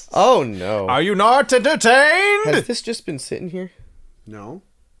 Oh no. Are you not entertained? Has this just been sitting here? No,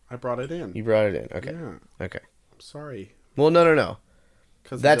 I brought it in. You brought it in. Okay. Yeah, Okay. sorry. Well, no.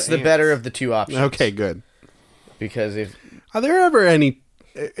 'Cause of That's the ants. better of the two options. Okay, good. Because if Are there ever any?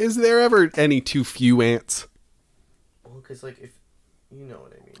 Is there ever any too few ants? because like if you know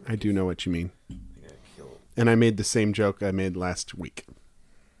what I mean. I do know what you mean, I gotta kill. and I made the same joke I made last week,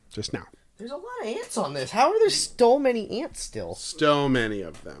 just now. There's a lot of ants on this. How are there so many ants still? So many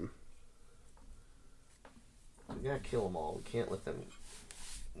of them. We gotta kill them all. We can't let them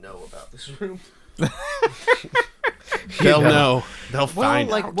know about this room. They'll know. They'll Well, find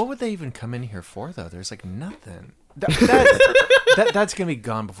like, out. what would they even come in here for, though? There's, like, nothing. That's going to be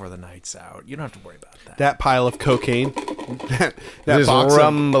gone before the night's out. You don't have to worry about that. That pile of cocaine. that This box of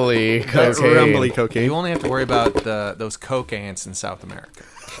rumbly that cocaine. rumbly cocaine. You only have to worry about those coke ants in South America.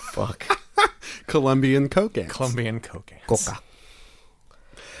 Fuck. Colombian coke ants. Colombian coke ants. Coca.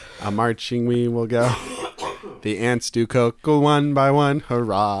 A marching we will go. The ants do coke one by one.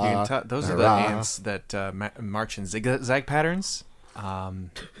 Hurrah. Those are the Hurrah. ants that march in zigzag patterns.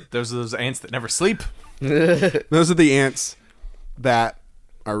 Those are those ants that never sleep. Those are the ants that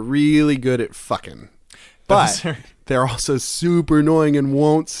are really good at fucking. Those But are- they're also super annoying and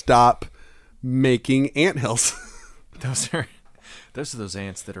won't stop making anthills. Those are those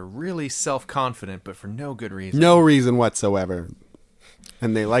ants that are really self-confident, but for no good reason. No reason whatsoever.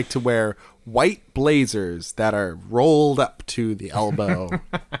 and they like to wear white blazers that are rolled up to the elbow.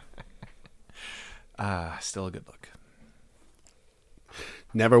 Still a good look.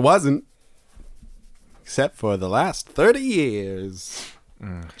 Never wasn't. Except for the last 30 years.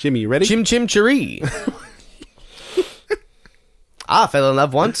 Jimmy, you ready? Chim chim cheree. I fell in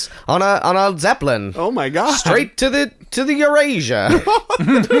love once on a Zeppelin. Oh my god. Straight to the Eurasia.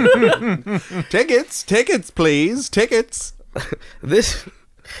 Tickets, please. Tickets. This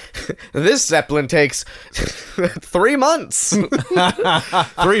Zeppelin takes 3 months.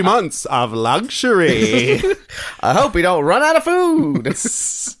 3 months of luxury. I hope we don't run out of food.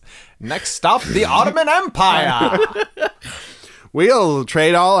 Next stop, the Ottoman Empire. We'll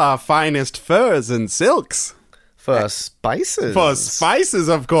trade all our finest furs and silks. For spices. For spices,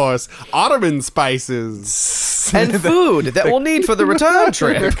 of course. Ottoman spices. And food that we'll need for the return The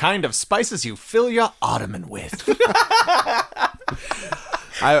trip. kind of spices you fill your Ottoman with.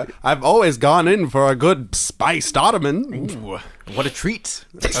 I've always gone in for a good spiced Ottoman. Ooh, what a treat.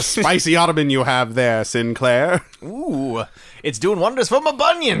 A spicy Ottoman you have there, Sinclair. Ooh, it's doing wonders for my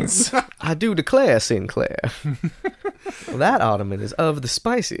bunions. I do declare, Sinclair. That Ottoman is of the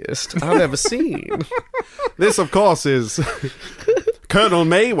spiciest I've ever seen. This, of course, is Colonel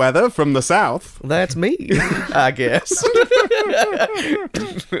Mayweather from the South. That's me, I guess.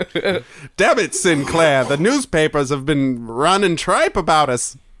 Damn it, Sinclair. The newspapers have been running tripe about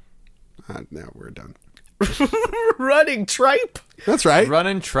us. Now we're done. Running tripe. That's right.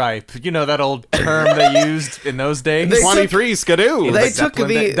 Running tripe. You know that old term they used in those days? They 23 skidoo. They the took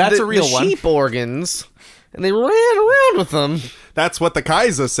Zeppelin, that's a real the one. sheep organs and they ran around with them. That's what the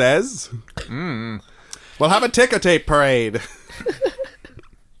Kaiser says. We'll have a ticker tape parade.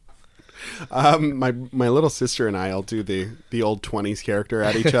 My little sister and I'll do the old 20s character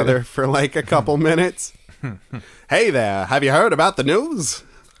at each other for like a couple minutes. Hey there, have you heard about the news?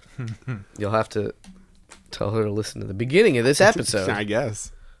 You'll have to tell her to listen to the beginning of this episode. I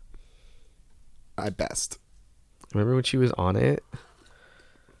guess. I best. Remember when she was on it?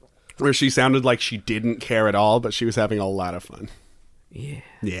 Where she sounded like she didn't care at all, but she was having a lot of fun. Yeah.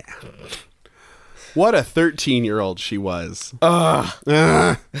 Yeah. What a 13-year-old she was. Or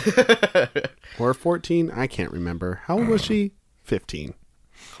 14? I can't remember. How old was she? 15.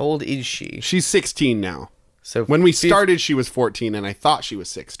 How old is she? She's 16 now. So When we started, she was 14, and I thought she was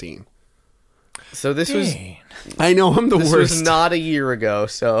 16. So this was I know, I'm the this worst. was not a year ago.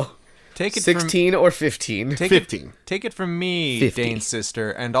 So Take it 16 or 15. Take 15. Take it from me, 50. Dane's sister,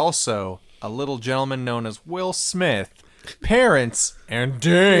 and also a little gentleman known as Will Smith. Parents and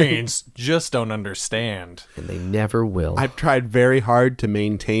Danes just don't understand. And they never will. I've tried very hard to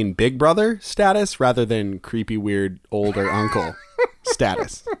maintain big brother status rather than creepy, weird, older uncle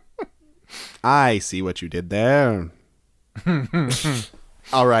status. I see what you did there.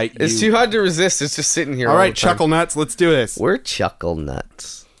 All right. It's too hard to resist. It's just sitting here. All all right, the time. chuckle nuts. Let's do this. We're chuckle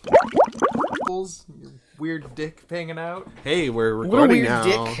nuts. Your weird dick hanging out. Hey, we're What a recording weird now.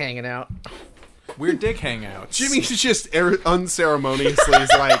 dick hanging out. Weird dick hangouts. Jimmy's just unceremoniously is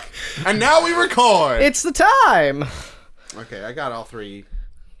like, and now we record. It's the time. Okay, I got all three.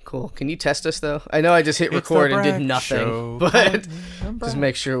 Cool. Can you test us though? I know I just hit It's the record and did Brack nothing, Show. but just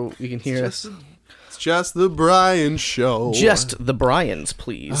make sure you can hear us. It's just the Brian Show. Just the Bryans,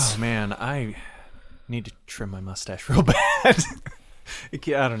 please. Oh man, I need to trim my mustache real bad. I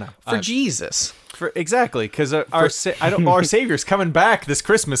don't know. For Jesus. Exactly, because our Savior's coming back this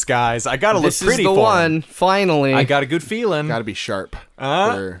Christmas, guys. I gotta look This is pretty the for one. him. Finally. I got a good feeling. Got to be sharp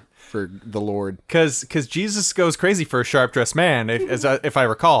for the Lord. Because Jesus goes crazy for a sharp dressed man, if I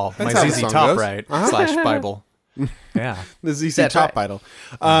recall my how the ZZ song Top goes. right / Bible. Yeah, The ZZ That's Top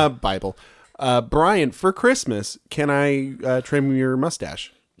right. Bible. Brian, for Christmas, can I trim your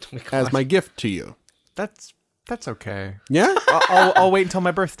mustache as my gift to you? that's okay. Yeah, I'll wait until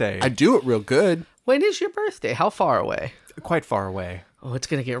my birthday. I do it real good. When is your birthday? How far away? Quite far away. Oh, it's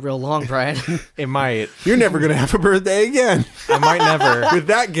gonna get real long, Brian. It might. You're never gonna have a birthday again I might never. with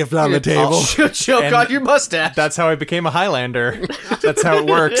that gift on the table. Choke And on your mustache. That's how I became a Highlander. That's how it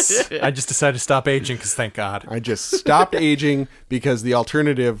works. I just decided to stop aging because thank God. I just stopped aging because the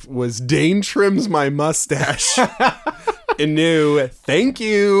alternative was Dane trims my mustache. And no, thank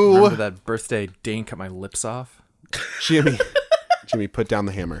you. Remember that birthday Dane cut my lips off? Jimmy, put down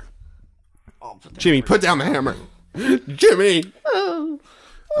the hammer. Jimmy, put down the hammer. Jimmy. All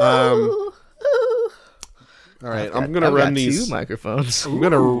right, I'm gonna I've run got these. two microphones. I'm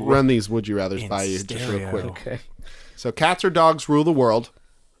gonna run these would you rather's by you just real stereo. quick. Okay. So, cats or dogs rule the world.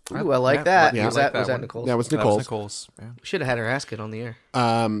 Ooh, I like yeah, that. yeah, was I that like was that that one. Nicole's? That was That was Nicole's. Nicole's. Yeah. Should have had her ask it on the air.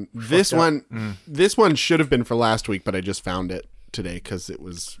 This one should have been for last week, but I just found it. today because it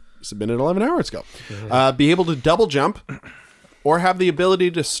was submitted 11 hours ago. Be able to double jump or have the ability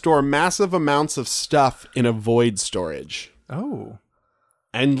to store massive amounts of stuff in a void storage. Oh.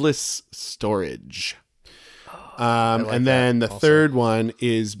 Endless storage. And then the third one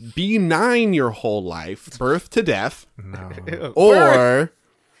is be 9 your whole life, birth to death, or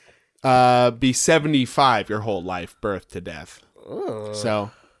be 75 your whole life, birth to death. So,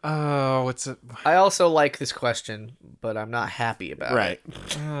 Oh, what's it? I also like this question, but I'm not happy about it.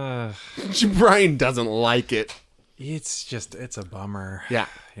 right. Brian doesn't like it. It's a bummer. Yeah.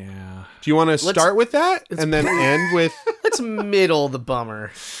 Yeah. Do you want to start with that and then end with? Let's middle the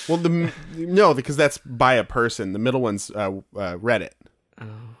bummer. Well, no, because that's by a person. The middle one's Reddit. Oh.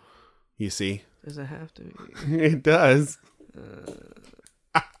 You see, Does it have to be? it does.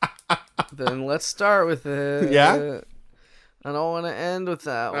 Then let's start with it. Yeah? I don't want to end with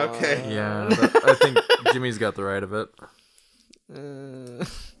that one. Okay. Yeah, I think Jimmy's got the right of it.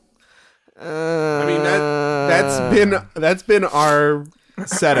 I mean that's been our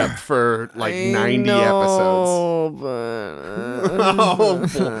setup for like 90 episodes. Oh,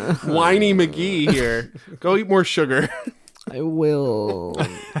 whiny McGee here. Go eat more sugar. I will.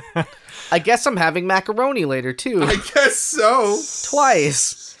 I guess I'm having macaroni later too. I guess so.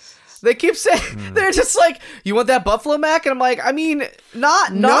 Twice. They keep saying they're just like, "You want that buffalo mac?" And I'm like, I mean,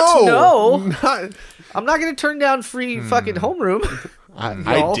 not no. Not- I'm not gonna turn down free fucking homeroom.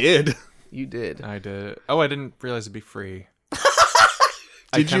 I did. You did. I did. Oh, I didn't realize it'd be free.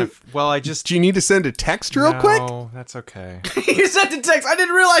 Did you? Well, I just. Do you need to send a text real quick? No, that's okay. You sent a text. I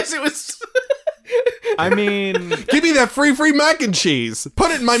didn't realize it was. I mean, Give me that free mac and cheese.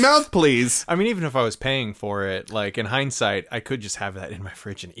 Put it in my mouth, please. even if I was paying for it, like in hindsight, I could just have that in my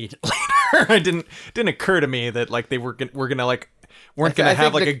fridge and eat it later. It didn't occur to me that like they were gonna like weren't gonna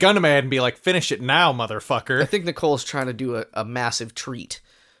have like a gun to my head and be like, finish it now, motherfucker. I think Nicole's trying to do a massive treat,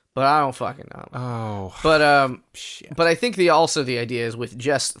 but I don't fucking know. Oh, But I think the idea is with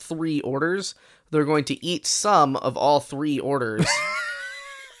just 3 orders, they're going to eat some of all 3 orders,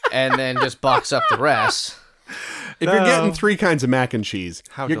 and then just box up the rest. If you're getting 3 kinds of mac and cheese,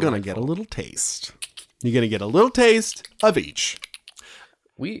 How you're going to delightful. get a little taste. You're going to get a little taste of each.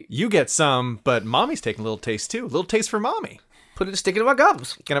 you get some, but mommy's taking a little taste too. A little taste for mommy. Stick it in my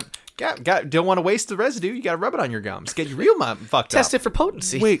gums. Don't want to waste the residue. You got to rub it on your gums. Get your real mom fucked Test up. it for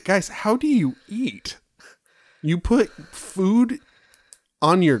potency. Wait, guys, how do you eat? You put food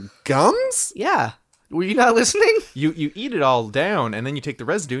on your gums? Yeah. Were you not listening? You eat it all down, and then you take the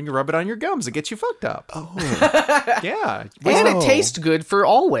residue and you rub it on your gums. It gets you fucked up. Oh. Yeah. And Oh. it tastes good for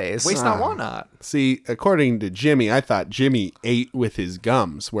always. Waste not, want not. See, according to Jimmy, I thought Jimmy ate with his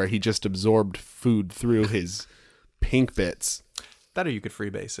gums, where he just absorbed food through his pink bits. That or you could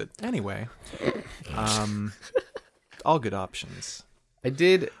freebase it. Anyway. All good options. I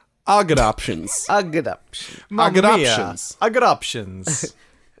did All good options. a good option. All good Mamma mia. options. All good options.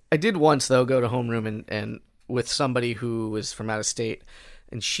 I did once though go to homeroom and with somebody who was from out of state,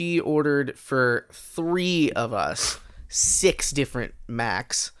 and she ordered for 3 of us 6 different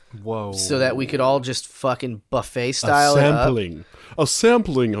Macs, Whoa. so that we could all just fucking buffet style it up. A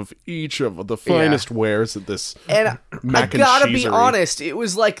sampling of each of the finest wares at this And mac I gotta and be cheesery. honest, it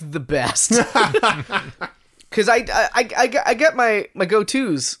was like the best. Because I get my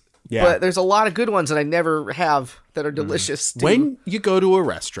go-tos, Yeah. but there's a lot of good ones that I never have that are delicious. Too. When you go to a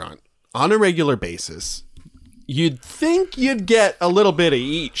restaurant on a regular basis, you'd think you'd get a little bit of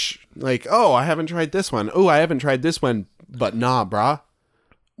each. Like, oh, I haven't tried this one. Oh, I haven't tried this one. But nah, brah.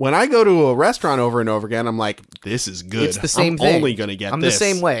 When I go to a restaurant over and over again, I'm like, this is good. It's the same I'm thing. only going to get I'm this. the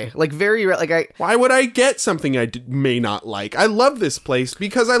same way. Like Why would I get something I may not like? I love this place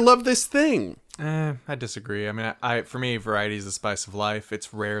because I love this thing. I disagree. I mean, for me, variety is the spice of life.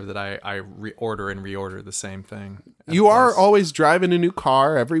 It's rare that I reorder and reorder the same thing. You are always driving a new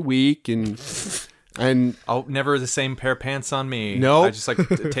car every week and Oh, never the same pair of pants on me. Nope. I just like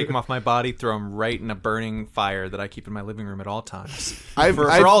take them off my body, throw them right in a burning fire that I keep in my living room at all times. For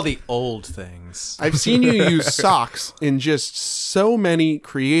all the old things. I've seen you use socks in just so many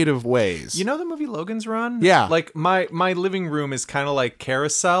creative ways. You know the movie Logan's Run? Yeah. Like my living room is kind of like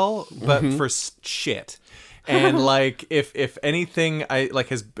Carousel, but for shit. And like if anything I like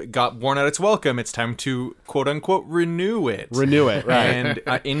has got worn out its welcome, it's time to quote unquote renew it. Renew it, right.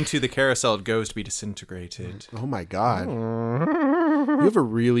 And into the carousel it goes to be disintegrated. Oh my god. You have a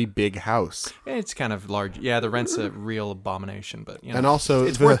really big house. It's kind of large. Yeah, the rent's a real abomination, but And also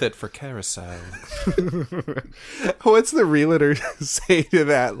it's worth it for carousel. What's the realtor say to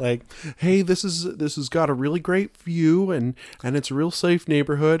that? Like, hey, this has got a really great view, and it's a real safe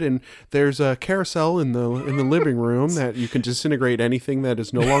neighborhood, and there's a carousel in the living room that you can disintegrate anything that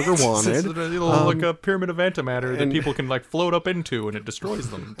is no longer wanted. It's like a pyramid of antimatter that people can like float up into, and it destroys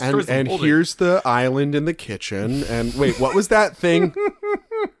them. And here's the island in the kitchen. And wait, what was that thing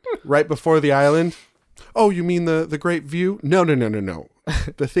right before the island? Oh, you mean the great view? No.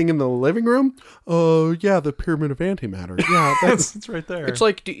 The thing in the living room? Oh, yeah, the pyramid of antimatter. Yeah, it's right there. It's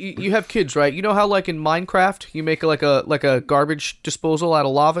like you have kids, right? You know how like in Minecraft you make like a garbage disposal out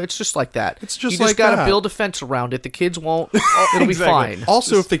of lava? It's just like that. It's just you like gotta that. build a fence around it. The kids won't. It'll be fine.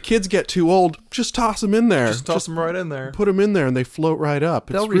 Also, if the kids get too old, just toss them in there. Just toss them right in there. Put them in there and they float right up.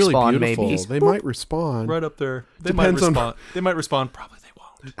 It's They'll really respawn, beautiful. maybe. They might respawn. Right up there. They Depends might on- respond. They might respond. Probably they won't.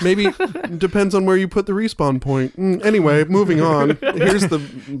 Maybe depends on where you put the respawn point. Anyway, moving on. Here's the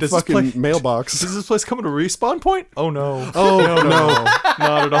this fucking place- mailbox. Does this place come to a respawn point? Oh no. Oh, no.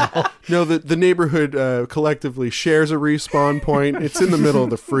 Not at all. No, the neighborhood collectively shares a respawn point. It's in the middle of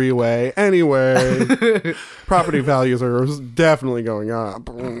the freeway. Anyway, property values are definitely going up.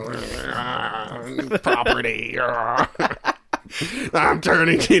 Property. I'm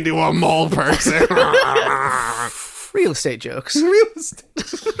turning into a mole person. Real estate jokes. Real estate.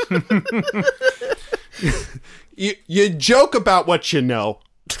 you joke about what you know.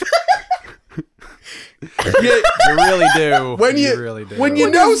 You really do. When you really do. when you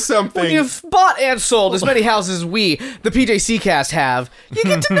know something. When you've bought and sold as many houses as we, the PJC cast, have, you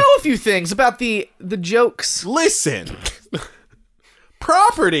get to know a few things about the jokes. Listen,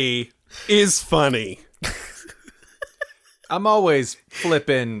 property is funny. I'm always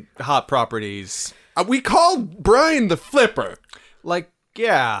flipping hot properties. We called Brian the Flipper. Like,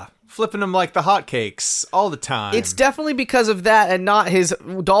 yeah, flipping them like the hotcakes all the time. It's definitely because of that and not his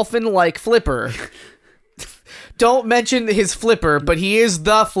dolphin-like flipper. Don't mention his flipper, but he is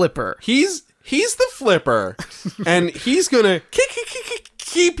the flipper. He's the Flipper, and he's gonna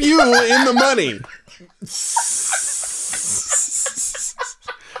keep you in the money.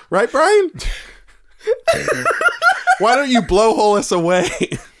 Right, Brian? Why don't you blowhole us away?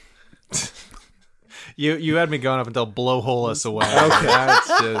 You had me going up until blowhole us away. Okay. That's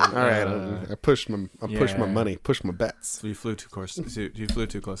just, All right, I pushed my yeah. money, pushed my bets. You flew too close. You flew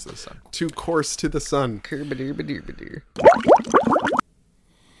too close to the sun. Too coarse to the sun. Kerbadir-badir-badir.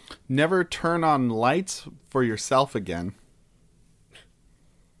 Never turn on lights for yourself again.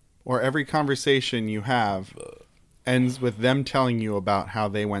 Or every conversation you have ends with them telling you about how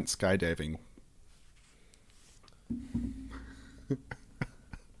they went skydiving.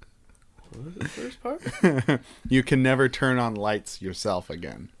 What was the first part? You can never turn on lights yourself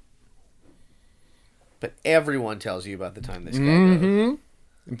again. But everyone tells you about the time they skydived.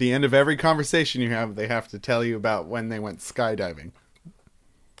 At the end of every conversation you have, they have to tell you about when they went skydiving.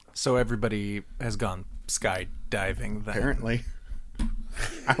 So everybody has gone skydiving then. Apparently.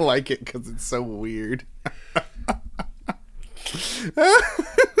 I like it because it's so weird.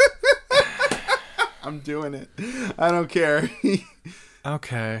 I'm doing it. I don't care.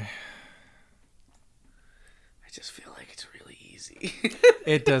 Okay. I just feel like it's really easy.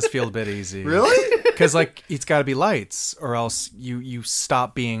 It does feel a bit easy. Really? Because, like, it's got to be lights, or else you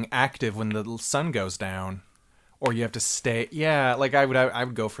stop being active when the sun goes down. Or you have to stay... Yeah, like, I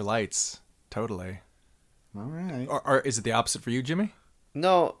would go for lights. Totally. All right. Or is it the opposite for you, Jimmy?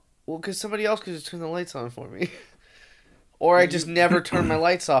 No, well, because somebody else could just turn the lights on for me. Or I just never turn my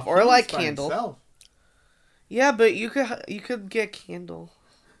lights off. Or I light candle. Yeah, but you could get candle.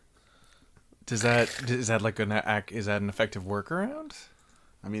 Is that like an effective workaround?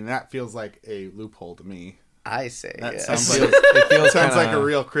 I mean, that feels like a loophole to me. I say That yes. sounds like It feels sounds like kinda- a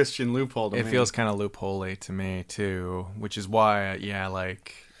real Christian loophole to me. It feels kind of loopholey to me too, which is why,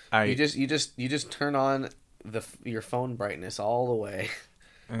 like You just turn on your phone brightness all the way.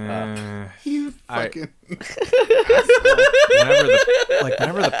 You fucking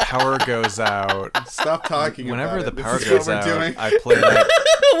whenever the power goes out. stop talking. Whenever about the it. power This is what goes we're out, doing. I play that.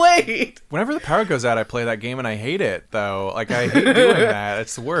 Wait. Whenever the power goes out, I play that game and I hate it though. Like I hate doing that.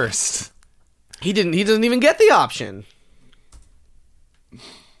 It's the worst. He doesn't even get the option.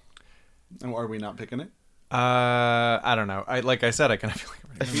 And are we not picking it? I don't know. Like I said, I kind of feel like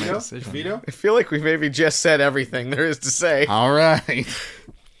I'm making my decision. Veto? I feel like we maybe just said everything there is to say. All right.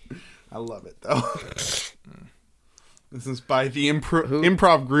 I love it though. This is by the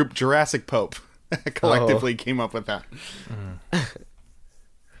improv group Jurassic Pope. Collectively came up with that.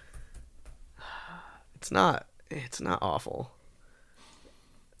 It's not awful.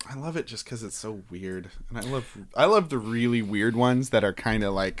 I love it just because it's so weird, and I love the really weird ones that are kind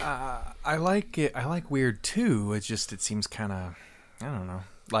of like. I like it. I like weird too. It seems kind of, I don't know.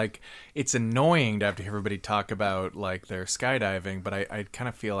 Like, it's annoying to have to hear everybody talk about like their skydiving, but I kind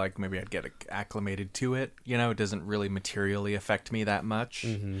of feel like maybe I'd get acclimated to it. You know, it doesn't really materially affect me that much.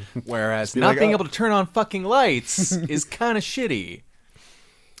 Whereas not like, being oh. able to turn on fucking lights is kind of shitty.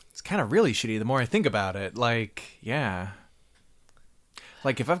 It's kind of really shitty the more I think about it. Like, yeah.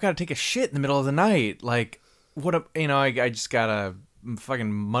 Like, if I've got to take a shit in the middle of the night, like, I just gotta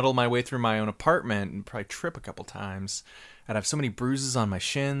fucking muddle my way through my own apartment and probably trip a couple times. I'd have so many bruises on my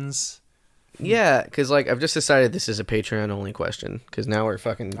shins. Yeah, because like I've just decided this is a Patreon only question because now we're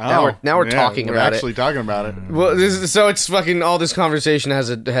fucking Oh, now we're yeah, talking we're about actually it. talking about it. Well, so it's fucking all this conversation has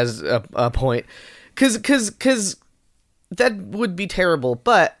a point, because that would be terrible.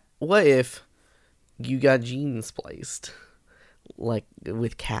 But what if you got gene spliced, like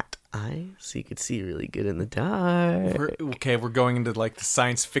with cat eyes, so you could see really good in the dark? We're going into like the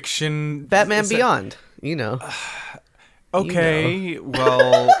science fiction. Batman is that- Beyond, you know. Okay,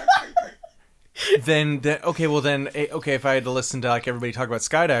 well, then if I had to listen to like everybody talk about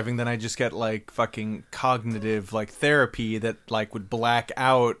skydiving, then I just get like fucking cognitive like therapy that like would black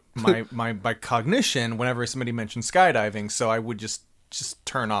out my cognition whenever somebody mentioned skydiving. So I would just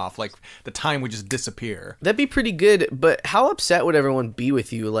turn off, like the time would just disappear. That'd be pretty good, but how upset would everyone be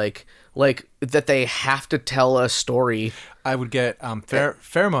with you? Like that they have to tell a story. I would get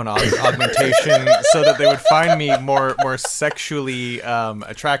pheromone augmentation so that they would find me more sexually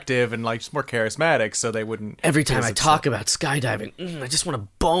attractive and like just more charismatic, so they wouldn't. Every time I talk about skydiving, I just want to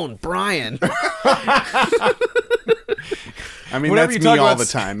bone Brian. I mean, Whenever that's you me talk all about the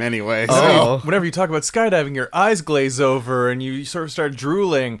time anyway. So. Oh. Whenever you talk about skydiving, your eyes glaze over and you sort of start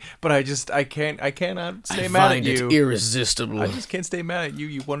drooling. But I cannot stay mad at you. It irresistible. I just can't stay mad at you,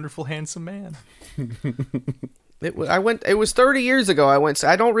 you wonderful, handsome man. It was 30 years ago.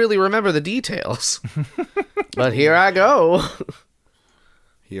 I don't really remember the details, but here I go.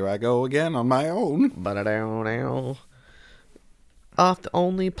 Here I go again on my own. Ba-da-dow-dow. Off the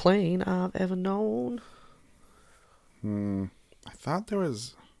only plane I've ever known. I thought there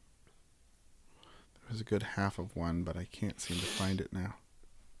was a good half of one, but I can't seem to find it now.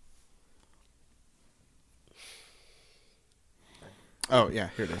 Oh yeah,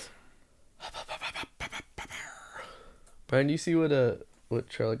 here it is. Brian, do you see what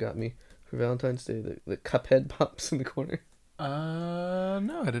Charlotte got me for Valentine's Day? The Cuphead pops in the corner.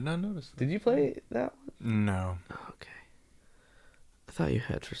 No, I did not notice. Did you play that one? No. Oh, okay. I thought you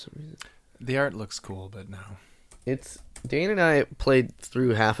had for some reason. The art looks cool, but no. Dane and I played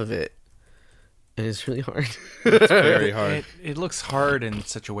through half of it, and it's really hard. It's very hard. It looks hard in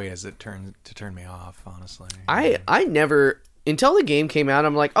such a way as it turn me off, honestly. I never, until the game came out,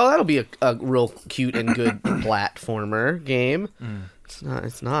 I'm like, oh, that'll be a real cute and good platformer game.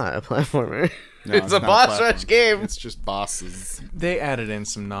 It's not a platformer. No, it's a not boss platform. rush game. It's just bosses. They added in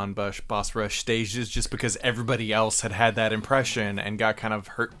some boss rush stages just because everybody else had that impression and got kind of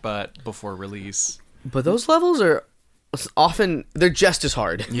hurt butt before release. But those levels are often, they're just as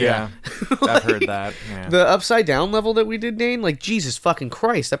hard. Yeah, I've heard that. Yeah. The upside down level that we did, Dane, like, Jesus fucking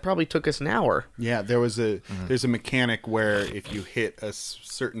Christ, that probably took us an hour. Yeah, there's a mechanic where if you hit a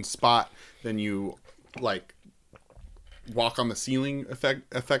certain spot, then you like walk on the ceiling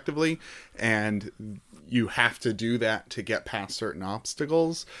effectively, and you have to do that to get past certain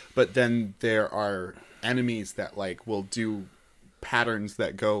obstacles. But then there are enemies that like will do patterns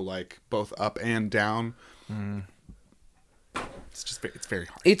that go like both up and down. It's very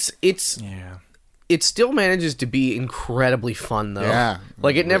hard. It still manages to be incredibly fun though. Yeah,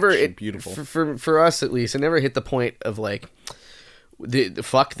 like it never rich and beautiful. for us at least. It never hit the point of like the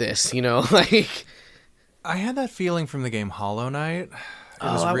fuck this, you know, like. I had that feeling from the game Hollow Knight.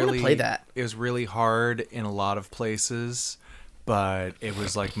 I want to play that. It was really hard in a lot of places, but it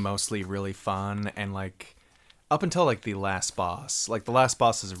was like mostly really fun, and like up until like the last boss. Like the last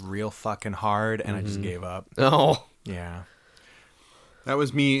boss is real fucking hard, and I just gave up. Oh. Yeah. That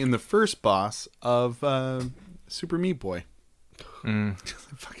was me in the first boss of Super Meat Boy. I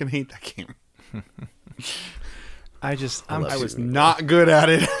fucking hate that game. I was not good at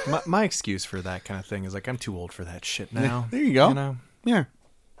it. my excuse for that kind of thing is like I'm too old for that shit now. There you go. You know? Yeah.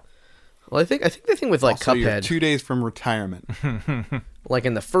 Well, I think the thing with like Also, you're Cuphead, 2 days from retirement. like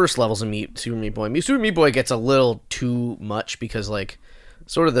in the first levels of Super Meat Boy, Super Meat Boy gets a little too much because like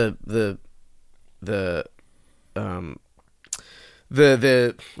sort of the what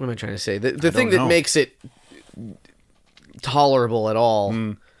am I trying to say? The thing that know. makes it tolerable at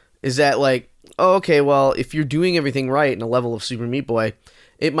all is that like, oh, okay, well, if you're doing everything right in a level of Super Meat Boy,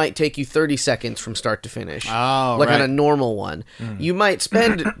 it might take you 30 seconds from start to finish. Oh, like on right. a normal one. You might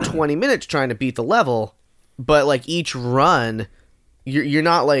spend 20 minutes trying to beat the level, but like each run, you're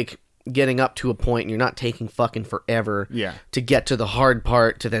not like getting up to a point and you're not taking fucking forever to get to the hard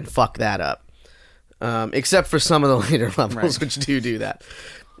part to then fuck that up. Except for some of the later levels, which do that.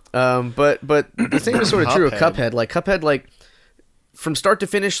 But the same is sort of true of Cuphead. Like Cuphead, like from start to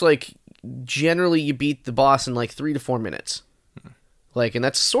finish, like generally you beat the boss in like 3 to 4 minutes. Like, and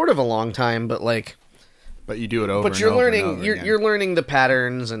that's sort of a long time, but like, But you do it over. but and you're over and learning, over again. you're learning the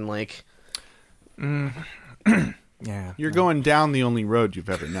patterns and like. Yeah. You're going down the only road you've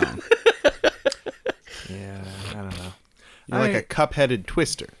ever known. Yeah, I don't know. You're like a cup-headed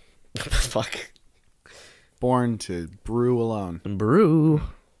twister, Fuck. born to brew alone. Brew.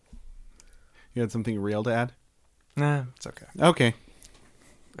 You had something real to add? Nah, it's okay. Okay,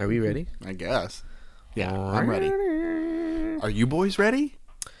 Are we ready? I guess. Yeah, I'm ready. Are you boys ready?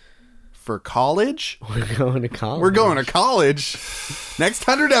 For college? We're going to college. We're going to college. Next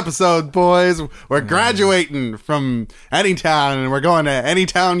 100 episodes, boys. We're graduating from Anytown, and we're going to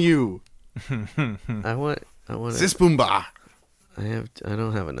Anytown U. I want. Sisboomba. I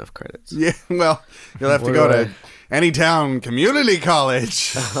don't have enough credits. Yeah, well, you'll have to Where go do to Anytown Community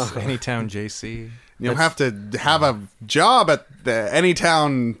College. Anytown JC. You'll have to have a job at the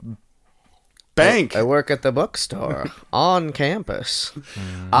Anytown Bank. I work at the bookstore on campus.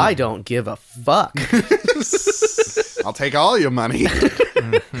 I don't give a fuck. I'll take all your money.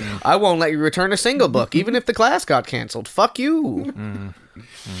 I won't let you return a single book, even if the class got canceled. Fuck you.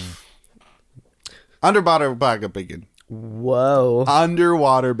 Underwater basket Whoa.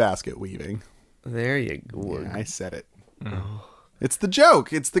 Underwater basket weaving. There you go. Yeah, I said it. It's the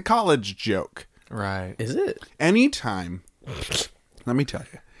joke. It's the college joke. Right. Is it? Anytime, let me tell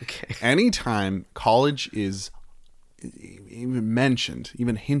you, Okay. anytime college is even mentioned,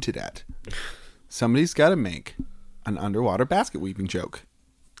 even hinted at, somebody's got to make an underwater basket weaving joke.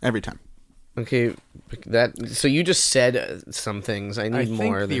 Every time. Okay, so you just said some things. I need I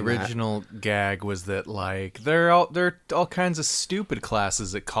more think the than that. original gag was that like there are all kinds of stupid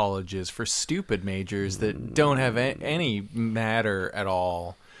classes at colleges for stupid majors that don't have any matter at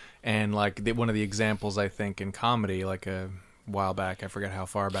all, and like one of the examples I think in comedy like a while back, I forget how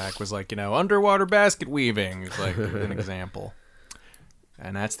far back, was like, underwater basket weaving is like an example,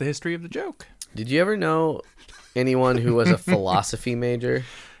 and that's the history of the joke. Did you ever know anyone who was a philosophy major?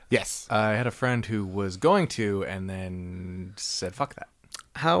 Yes. I had a friend who was going to, and then said, "Fuck that."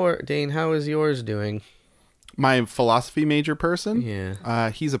 Dane, how is yours doing? My philosophy major person? Yeah.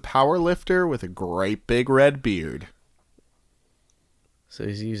 He's a power lifter with a great big red beard. So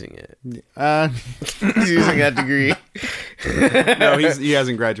he's using it. He's using that degree. No, he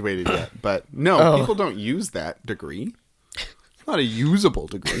hasn't graduated yet. But no, Oh. people don't use that degree. It's not a usable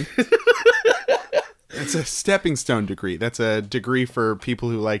degree. It's a stepping stone degree. That's a degree for people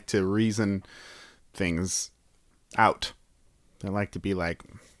who like to reason things out. They like to be like,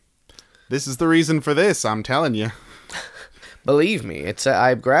 this is the reason for this, I'm telling you. Believe me,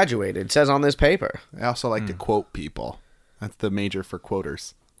 I've graduated. It says on this paper. I also like to quote people. That's the major for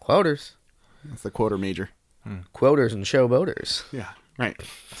quoters. Quoters. That's the quoter major. Quoters and showboaters. Yeah, right.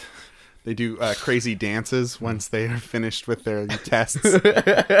 They do crazy dances once they are finished with their tests.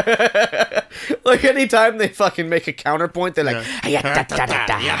 Like anytime they fucking make a counterpoint, they're like,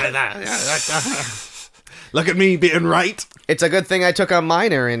 Look at me being right. it's a good thing I took a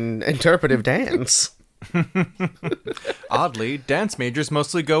minor in interpretive dance. Oddly, dance majors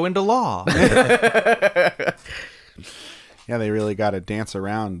mostly go into law. Yeah, they really got to dance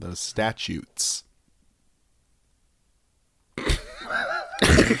around those statutes.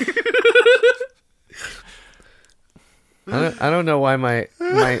 I don't know why my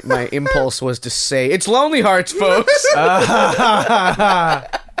impulse was to say it's Lonely Hearts, folks.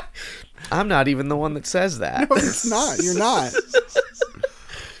 I'm not even the one that says that. No, it's not. You're not.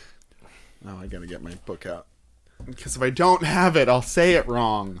 Oh, I gotta get my book out. Because if I don't have it, I'll say it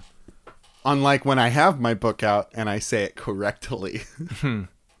wrong. Unlike when I have my book out and I say it correctly. I'm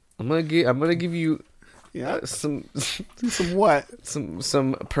gonna give you Yeah. some Some what?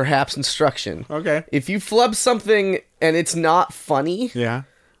 some perhaps instruction. Okay. If you flub something and it's not funny, Yeah.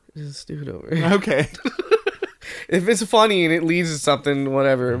 just do it over. Okay. If it's funny and it leads to something,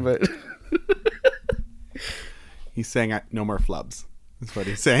 whatever. But He's saying no more flubs. That's what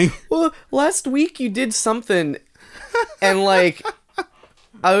he's saying. well, last week you did something, and like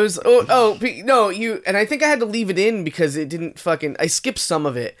I was no you and I think I had to leave it in because it didn't fucking I skipped some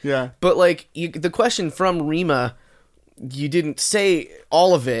of it. Yeah. But like the question from Rima, you didn't say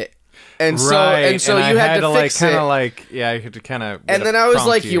all of it. And so Right, you I had to like fix kind it. of like I had to kind of. And then I was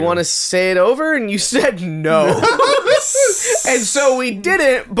like, "You want to say it over?" And you said no. And so we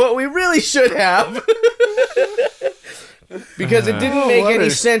didn't, but we really should have. Because it didn't make what any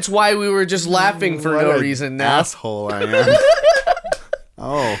a- sense why we were just laughing for What no a reason now. asshole I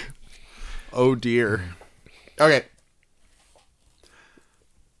am. Oh dear. Okay.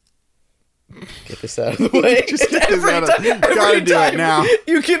 Get this out of the way. Just get this Every out of- time- gotta every do it time now.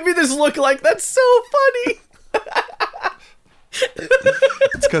 You give me this look like that's so funny.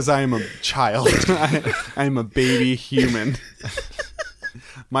 It's because I am a child. I am a baby human.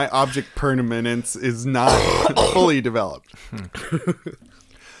 My object permanence is not fully developed.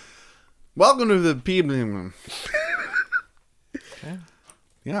 Welcome to the people.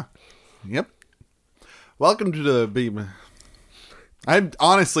 Yeah. Yep. Welcome to the people. I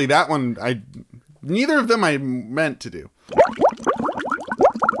honestly, that one, neither of them I meant to do.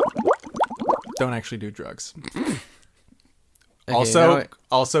 Don't actually do drugs. Okay, now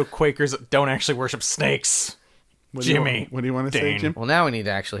Also, Quakers don't actually worship snakes. What do you Jimmy. what do you want to say, Dane. Jim? well, now we need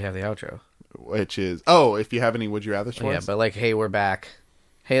to actually have the outro. Which is, if you have any would you rather for Yeah, us? but like, hey, we're back.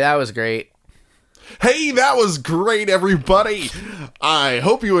 Hey, that was great. Hey, that was great, everybody! I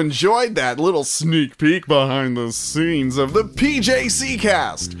hope you enjoyed that little sneak peek behind the scenes of the PJC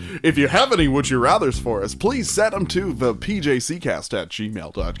Cast. If you have any would you rathers for us, please send them to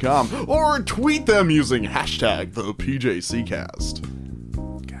thepjccast@gmail.com or tweet them using hashtag thepjccast.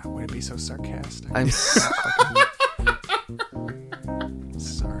 God, would it be so sarcastic? I'm sorry.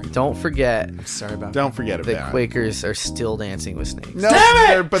 Don't forget Sorry about Don't forget that about it. Quakers are still dancing with snakes.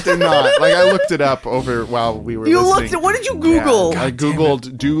 No, but they're not. Like, I looked it up over while we were You listening. looked at what did you Google? Yeah, I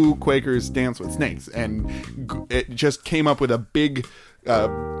googled "Do Quakers dance with snakes?" and it just came up with a big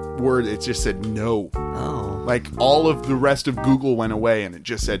word. It just said no. Oh, Like all of the rest of Google went away, and it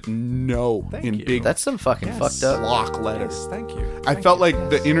just said no in you. big that's some fucking Yes. fucked up. block letters. Yes, thank you. I felt like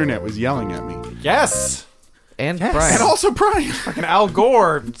the internet was yelling at me, Yes! And Yes. Brian. and also Brian. And Al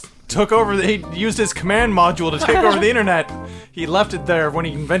Gore took over, he used his command module to take over the internet. He left it there when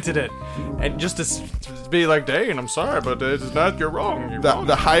he invented it. And just to be like, Dane, I'm sorry, but it's not, you're wrong. You're wrong.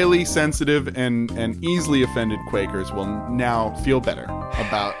 The highly sensitive and easily offended Quakers will now feel better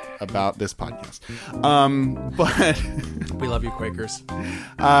about this podcast. But We love you, Quakers.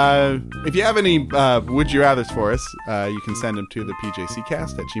 if you have any would you rathers for us, you can send them to the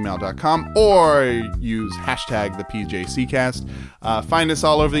pjccast@gmail.com or use hashtag the PJCcast. Find us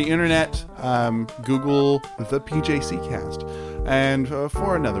all over the internet. Google the PJCcast. And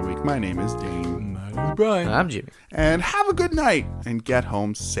for another week, my name is Dane. Brian. I'm Jimmy. And have a good night and get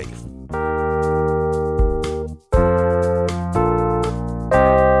home safe.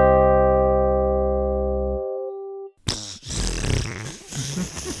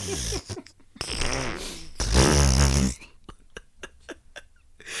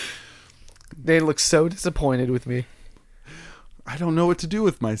 They look so disappointed with me. I don't know what to do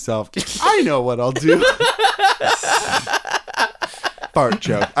with myself. I know what I'll do. Fart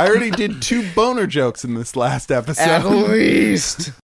joke. I already did 2 boner jokes in this last episode. At least.